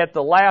eye at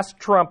the last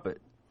trumpet.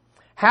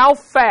 How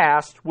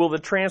fast will the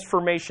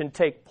transformation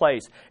take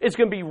place? It's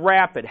going to be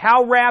rapid.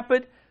 How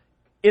rapid?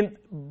 In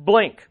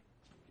blink.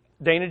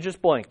 Dana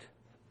just blinked.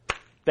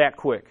 That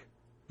quick.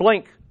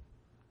 Blink.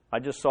 I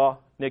just saw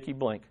Nikki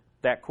blink.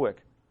 That quick.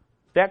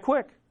 That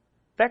quick.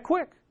 That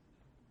quick.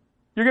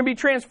 You're going to be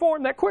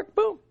transformed that quick.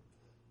 Boom.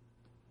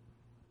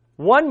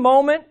 One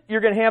moment,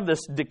 you're going to have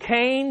this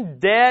decaying,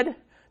 dead,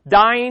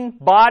 dying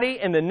body,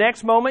 and the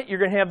next moment, you're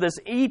going to have this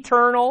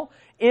eternal,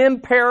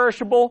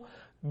 imperishable,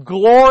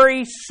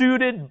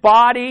 glory-suited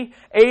body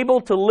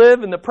able to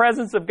live in the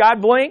presence of God.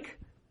 Blink,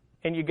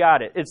 and you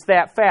got it. It's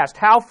that fast.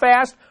 How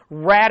fast?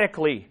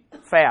 Radically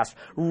fast.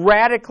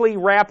 Radically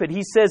rapid.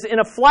 He says, in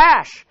a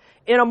flash,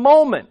 in a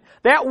moment.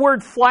 That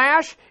word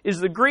flash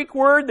is the Greek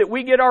word that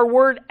we get our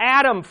word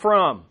atom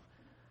from.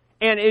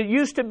 And it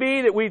used to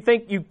be that we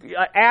think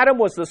atom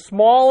was the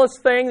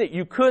smallest thing that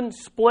you couldn't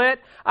split.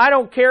 I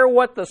don't care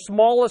what the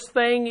smallest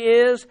thing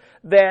is,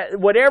 that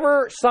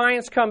whatever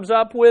science comes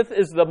up with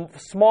is the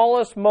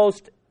smallest,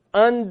 most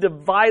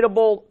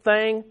undividable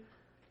thing.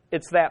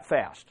 It's that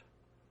fast.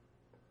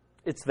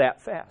 It's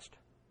that fast.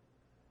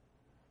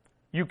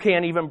 You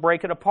can't even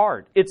break it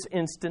apart. It's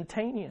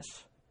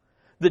instantaneous.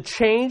 The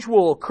change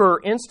will occur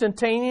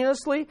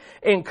instantaneously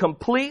and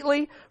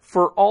completely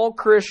for all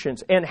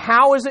Christians. And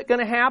how is it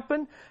going to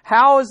happen?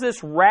 How is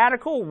this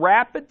radical,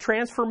 rapid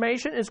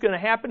transformation? It's going to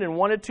happen in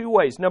one of 2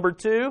 ways. Number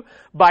 2,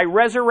 by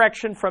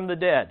resurrection from the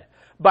dead.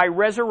 By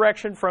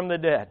resurrection from the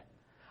dead.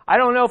 I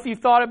don't know if you've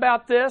thought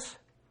about this,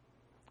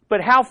 but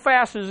how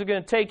fast is it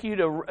going to take you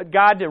to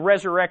God to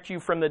resurrect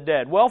you from the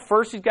dead? Well,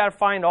 first He's got to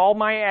find all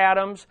my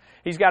atoms.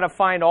 He's got to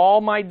find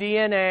all my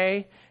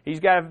DNA. He's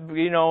got to,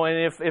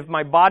 and if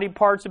my body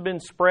parts have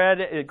been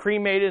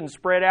cremated and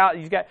spread out,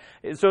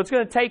 so it's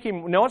going to take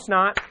Him, no it's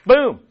not,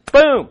 boom,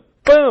 boom,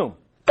 boom,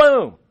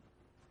 boom.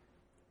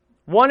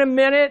 One a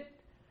minute,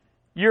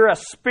 you're a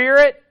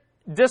spirit,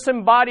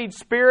 disembodied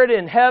spirit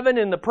in heaven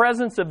in the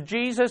presence of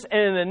Jesus,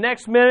 and in the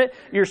next minute,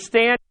 you're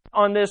standing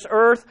on this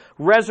earth,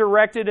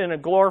 resurrected in a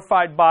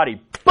glorified body.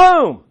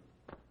 Boom!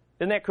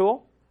 Isn't that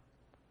cool?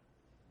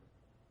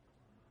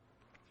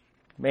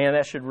 Man,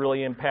 that should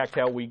really impact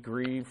how we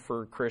grieve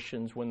for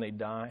Christians when they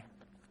die.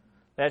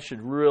 That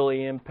should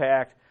really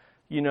impact,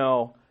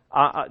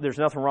 there's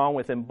nothing wrong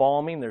with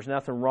embalming. There's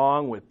nothing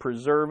wrong with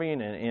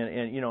preserving,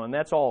 and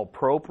that's all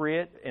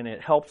appropriate, and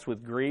it helps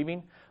with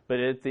grieving. But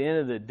at the end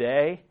of the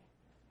day,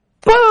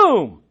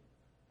 boom!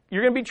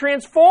 You're going to be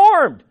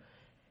transformed.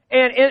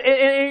 And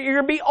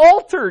you're going to be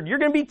altered. You're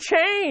going to be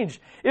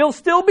changed. It'll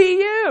still be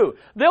you.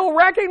 They'll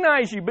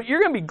recognize you, but you're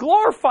going to be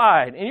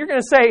glorified. And you're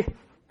going to say,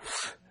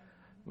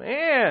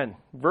 man,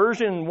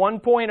 version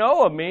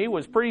 1.0 of me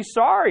was pretty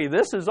sorry.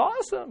 This is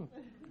awesome.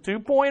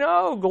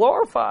 2.0,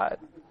 glorified.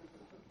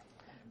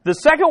 The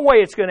second way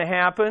it's going to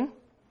happen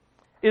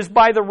is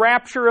by the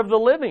rapture of the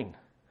living.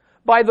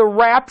 By the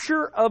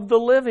rapture of the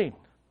living.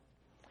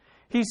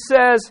 He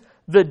says,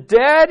 the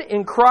dead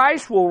in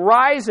Christ will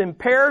rise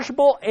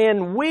imperishable,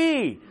 and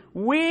we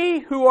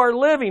who are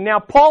living. Now,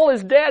 Paul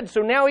is dead,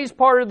 so now he's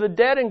part of the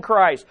dead in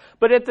Christ.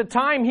 But at the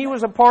time, he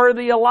was a part of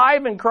the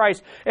alive in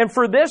Christ. And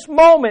for this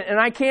moment, and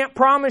I can't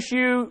promise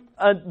you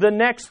the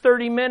next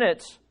 30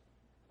 minutes,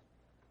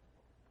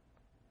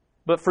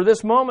 but for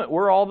this moment,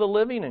 we're all the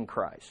living in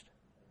Christ.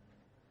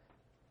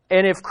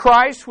 And if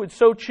Christ would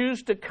so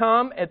choose to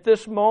come at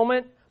this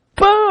moment,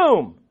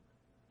 boom!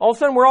 All of a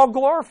sudden, we're all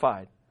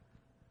glorified.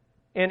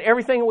 And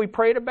everything that we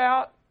prayed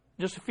about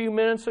just a few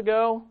minutes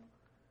ago,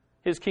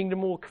 His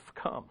kingdom will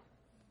come.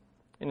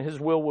 And His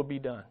will be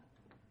done.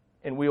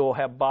 And we will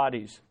have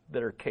bodies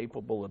that are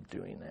capable of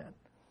doing that.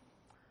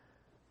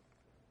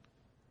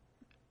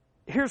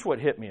 Here's what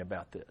hit me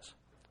about this.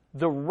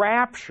 The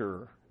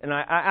rapture, and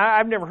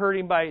I've never heard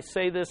anybody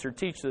say this or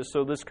teach this,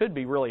 so this could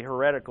be really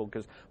heretical,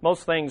 because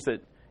most things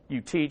that you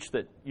teach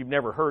that you've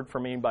never heard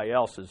from anybody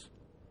else is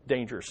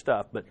dangerous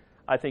stuff, but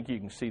I think you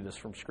can see this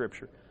from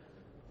Scripture.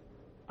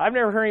 I've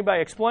never heard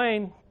anybody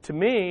explain to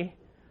me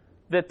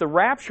that the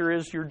rapture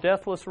is your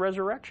deathless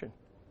resurrection.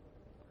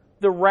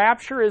 The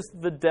rapture is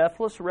the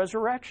deathless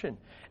resurrection.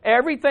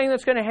 Everything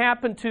that's going to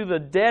happen to the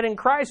dead in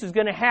Christ is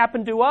going to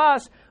happen to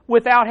us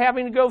without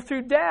having to go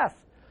through death.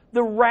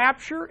 The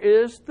rapture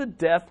is the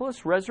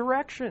deathless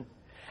resurrection.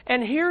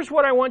 And here's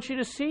what I want you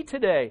to see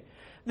today.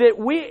 That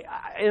we,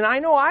 and I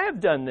know I have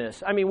done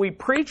this, I mean, we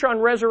preach on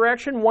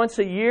resurrection once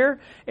a year,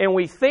 and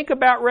we think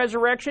about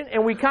resurrection,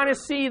 and we kind of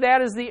see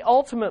that as the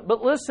ultimate.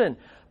 But listen,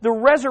 the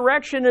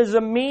resurrection is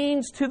a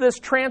means to this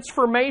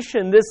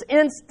transformation, this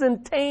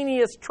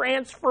instantaneous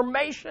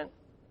transformation.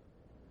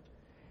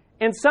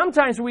 And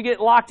sometimes we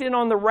get locked in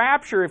on the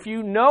rapture. If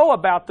you know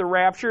about the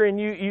rapture and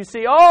you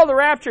see, oh, the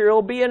rapture,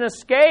 it'll be an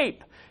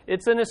escape.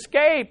 It's an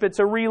escape. It's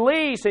a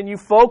release. And you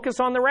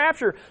focus on the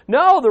rapture.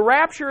 No, the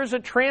rapture is a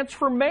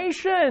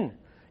transformation.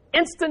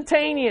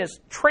 Instantaneous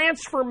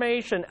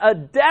transformation. A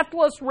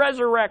deathless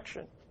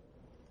resurrection.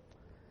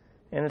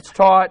 And it's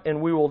taught,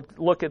 and we will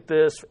look at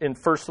this in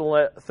 1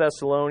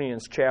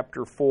 Thessalonians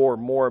chapter 4,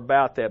 more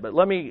about that. But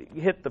let me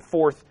hit the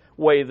fourth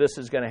way this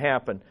is going to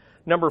happen.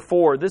 Number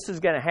 4, this is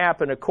going to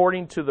happen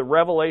according to the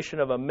revelation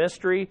of a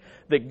mystery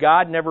that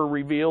God never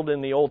revealed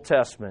in the Old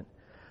Testament.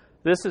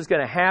 This is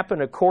going to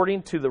happen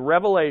according to the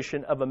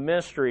revelation of a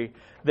mystery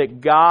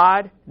that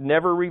God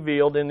never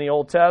revealed in the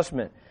Old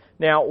Testament.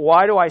 Now,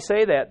 why do I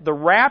say that? The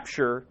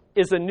rapture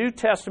is a New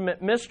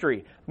Testament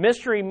mystery.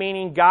 Mystery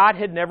meaning God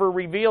had never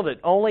revealed it.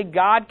 Only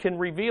God can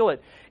reveal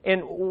it.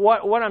 And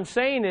what I'm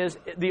saying is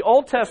the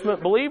Old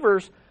Testament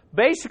believers,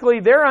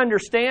 basically their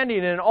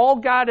understanding and all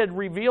God had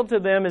revealed to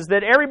them is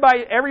that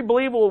every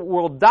believer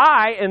will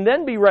die and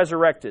then be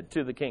resurrected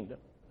to the kingdom.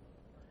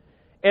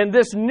 And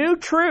this new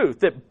truth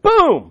that,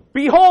 boom,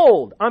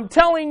 behold, I'm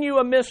telling you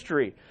a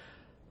mystery.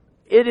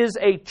 It is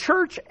a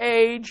church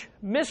age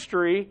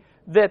mystery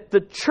that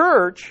the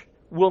church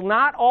will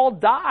not all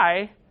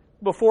die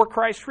before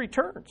Christ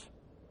returns.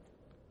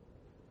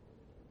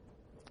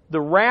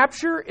 The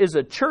rapture is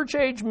a church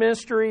age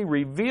mystery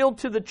revealed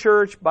to the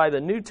church by the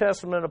New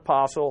Testament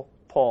apostle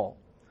Paul.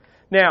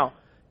 Now,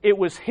 it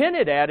was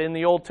hinted at in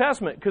the Old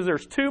Testament because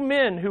there's 2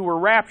 men who were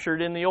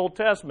raptured in the Old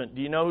Testament.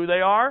 Do you know who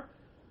they are?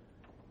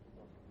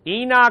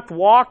 Enoch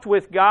walked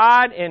with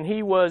God and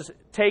he was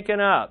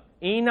taken up.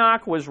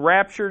 Enoch was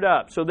raptured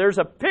up. So there's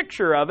a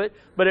picture of it,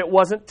 but it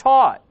wasn't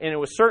taught, and it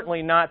was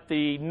certainly not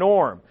the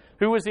norm.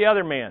 Who was the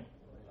other man?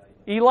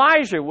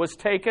 Elijah was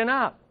taken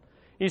up.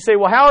 You say,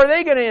 well, how are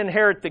they going to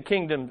inherit the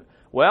kingdom?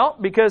 Well,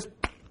 because,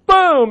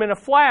 boom, in a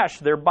flash,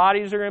 their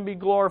bodies are going to be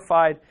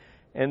glorified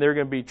and they're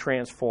going to be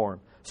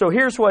transformed. So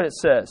here's what it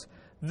says.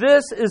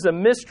 This is a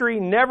mystery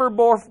never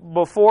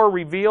before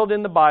revealed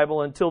in the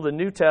Bible until the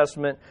New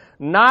Testament.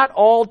 Not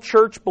all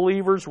church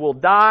believers will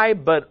die,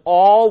 but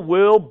all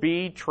will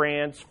be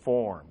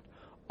transformed.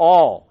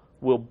 All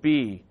will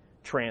be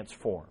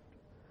transformed.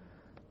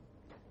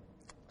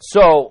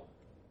 So,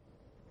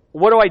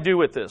 what do I do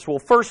with this? Well,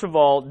 first of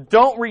all,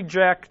 don't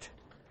reject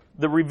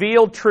the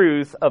revealed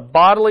truth of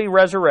bodily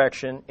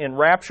resurrection and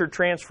rapture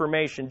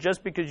transformation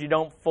just because you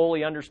don't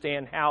fully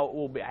understand how it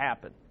will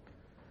happen.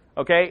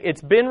 Okay?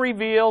 It's been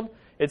revealed.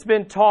 It's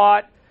been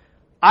taught.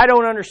 I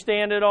don't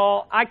understand it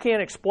all. I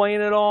can't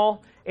explain it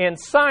all. And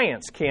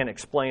science can't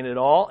explain it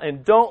all.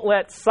 And don't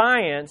let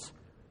science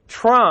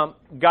trump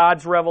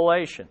God's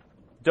revelation.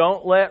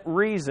 Don't let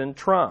reason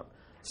trump.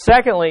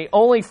 Secondly,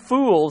 only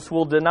fools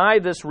will deny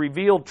this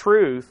revealed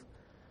truth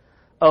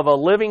of a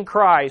living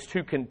Christ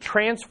who can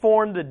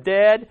transform the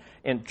dead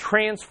and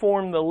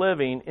transform the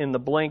living in the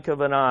blink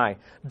of an eye.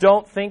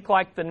 Don't think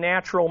like the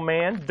natural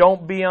man.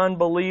 Don't be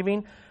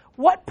unbelieving.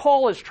 what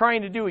Paul is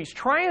trying to do, he's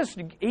trying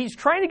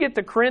to get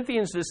the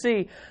Corinthians to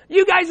see,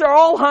 you guys are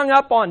all hung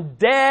up on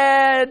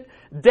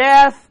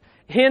death,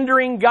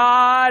 hindering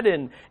God,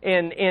 and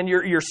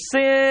your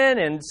sin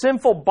and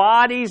sinful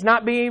bodies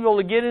not being able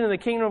to get into the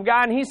kingdom of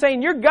God. And he's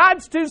saying, your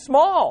God's too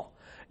small.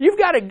 You've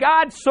got a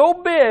God so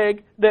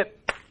big that,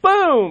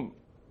 boom,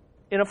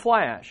 in a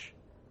flash,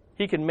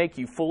 He can make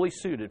you fully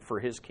suited for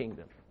His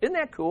kingdom. Isn't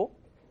that cool?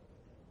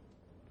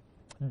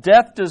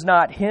 Death does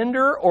not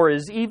hinder or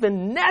is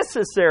even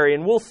necessary.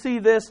 And we'll see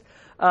this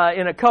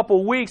in a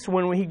couple weeks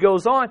when he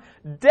goes on.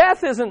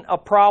 Death isn't a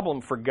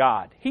problem for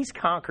God. He's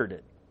conquered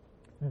it.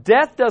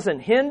 Death doesn't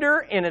hinder,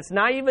 and it's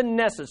not even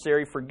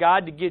necessary for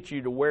God to get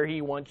you to where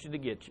He wants you to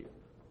get you.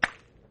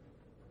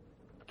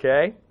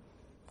 Okay?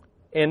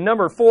 And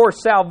number 4,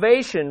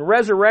 salvation,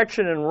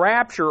 resurrection, and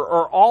rapture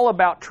are all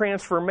about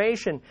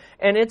transformation.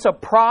 And it's a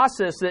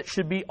process that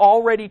should be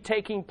already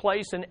taking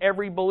place in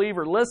every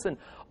believer. Listen,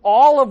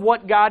 all of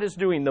what God is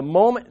doing, the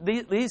moment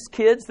these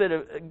kids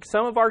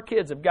some of our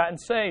kids have gotten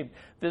saved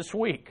this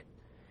week.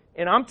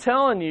 And I'm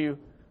telling you,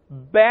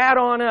 bad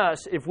on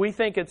us if we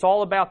think it's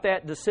all about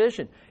that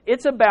decision.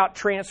 It's about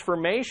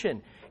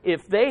transformation.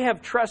 If they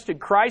have trusted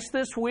Christ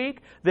this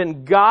week,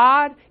 then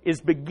God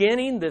is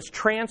beginning this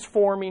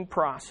transforming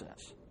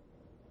process.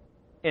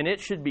 And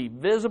it should be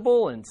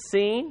visible and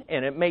seen,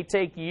 and it may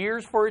take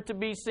years for it to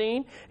be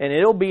seen, and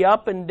it'll be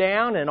up and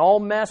down and all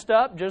messed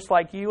up just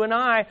like you and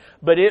I,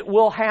 but it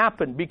will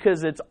happen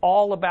because it's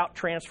all about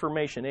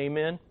transformation.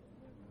 Amen?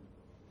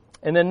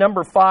 And then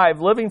number 5,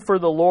 living for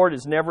the Lord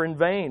is never in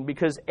vain,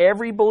 because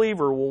every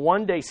believer will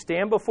one day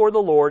stand before the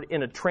Lord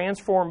in a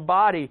transformed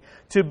body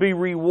to be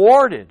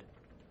rewarded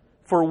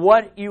for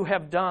what you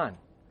have done.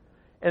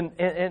 And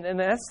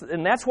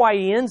that's why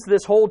he ends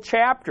this whole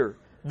chapter.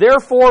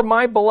 Therefore,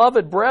 my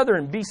beloved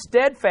brethren, be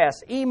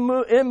steadfast,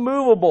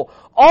 immovable,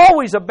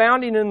 always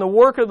abounding in the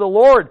work of the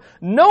Lord,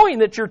 knowing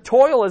that your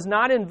toil is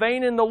not in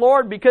vain in the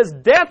Lord, because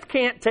death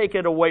can't take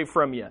it away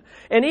from you.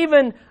 And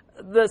even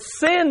the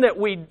sin that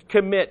we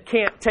commit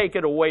can't take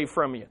it away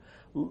from you.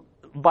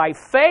 By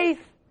faith,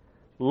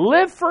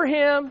 live for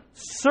Him,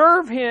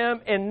 serve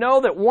Him, and know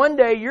that one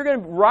day you're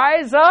going to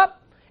rise up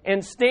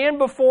and stand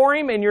before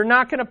Him, and you're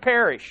not going to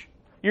perish.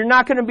 You're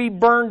not going to be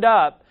burned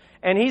up.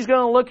 And He's going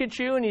to look at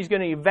you, and He's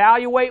going to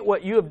evaluate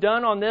what you have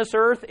done on this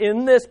earth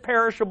in this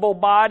perishable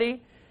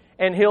body,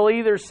 and He'll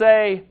either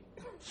say,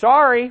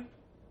 sorry,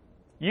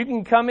 you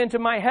can come into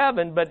my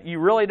heaven, but you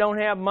really don't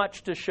have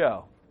much to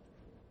show.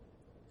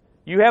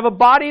 You have a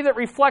body that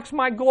reflects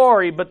my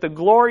glory, but the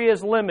glory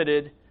is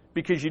limited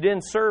because you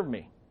didn't serve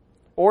me.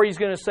 Or He's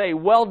going to say,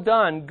 well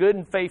done, good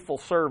and faithful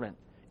servant.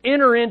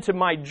 Enter into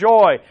my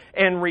joy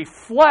and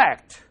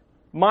reflect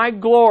my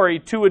glory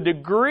to a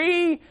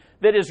degree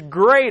that is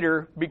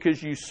greater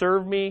because you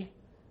served me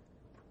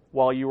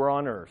while you were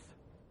on earth.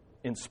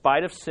 In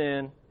spite of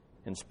sin,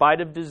 in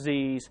spite of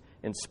disease,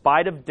 in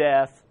spite of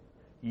death,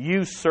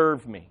 you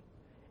served me.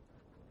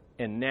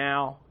 And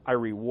now I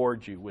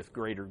reward you with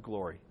greater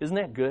glory. Isn't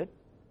that good?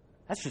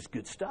 That's just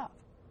good stuff.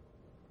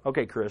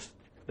 Okay, Chris,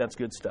 that's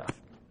good stuff.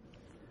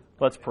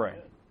 Let's pray.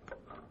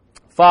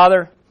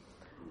 Father,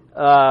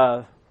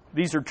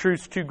 these are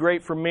truths too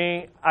great for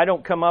me. I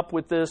don't come up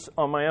with this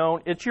on my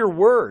own. It's your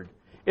word.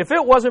 If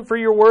it wasn't for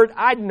your word,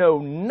 I'd know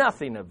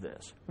nothing of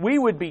this. We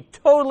would be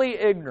totally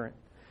ignorant.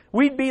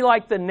 We'd be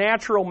like the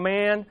natural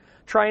man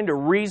trying to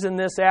reason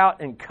this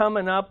out and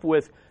coming up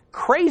with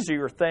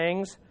crazier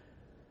things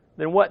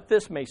than what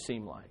this may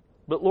seem like.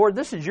 But Lord,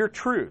 this is your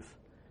truth.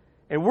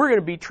 And we're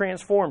going to be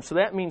transformed. So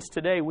that means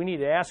today we need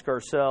to ask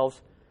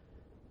ourselves,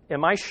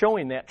 am I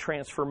showing that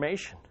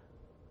transformation?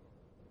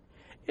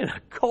 In a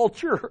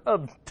culture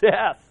of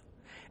death,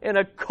 in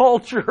a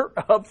culture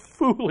of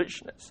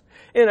foolishness,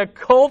 in a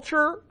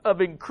culture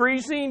of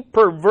increasing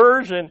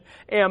perversion,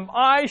 am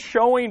I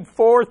showing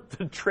forth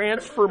the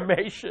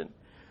transformation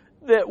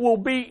that will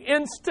be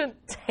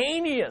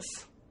instantaneous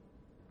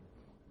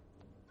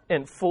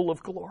and full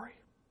of glory?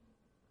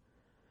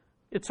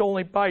 It's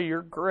only by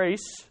your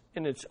grace,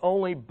 and it's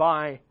only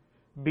by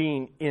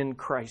being in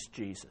Christ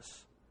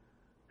Jesus,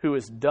 who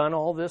has done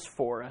all this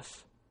for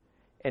us,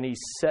 and He's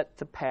set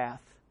the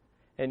path,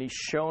 and He's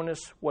shown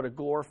us what a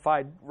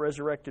glorified,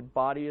 resurrected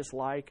body is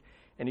like,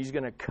 and He's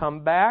going to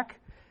come back,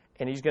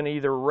 and He's going to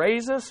either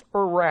raise us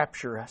or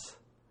rapture us.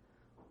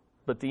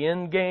 But the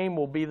end game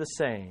will be the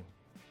same.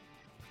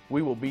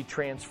 We will be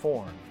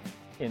transformed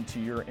into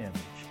your image.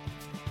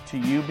 To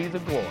you be the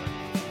glory.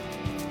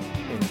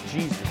 In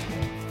Jesus'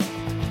 name,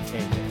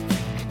 amen.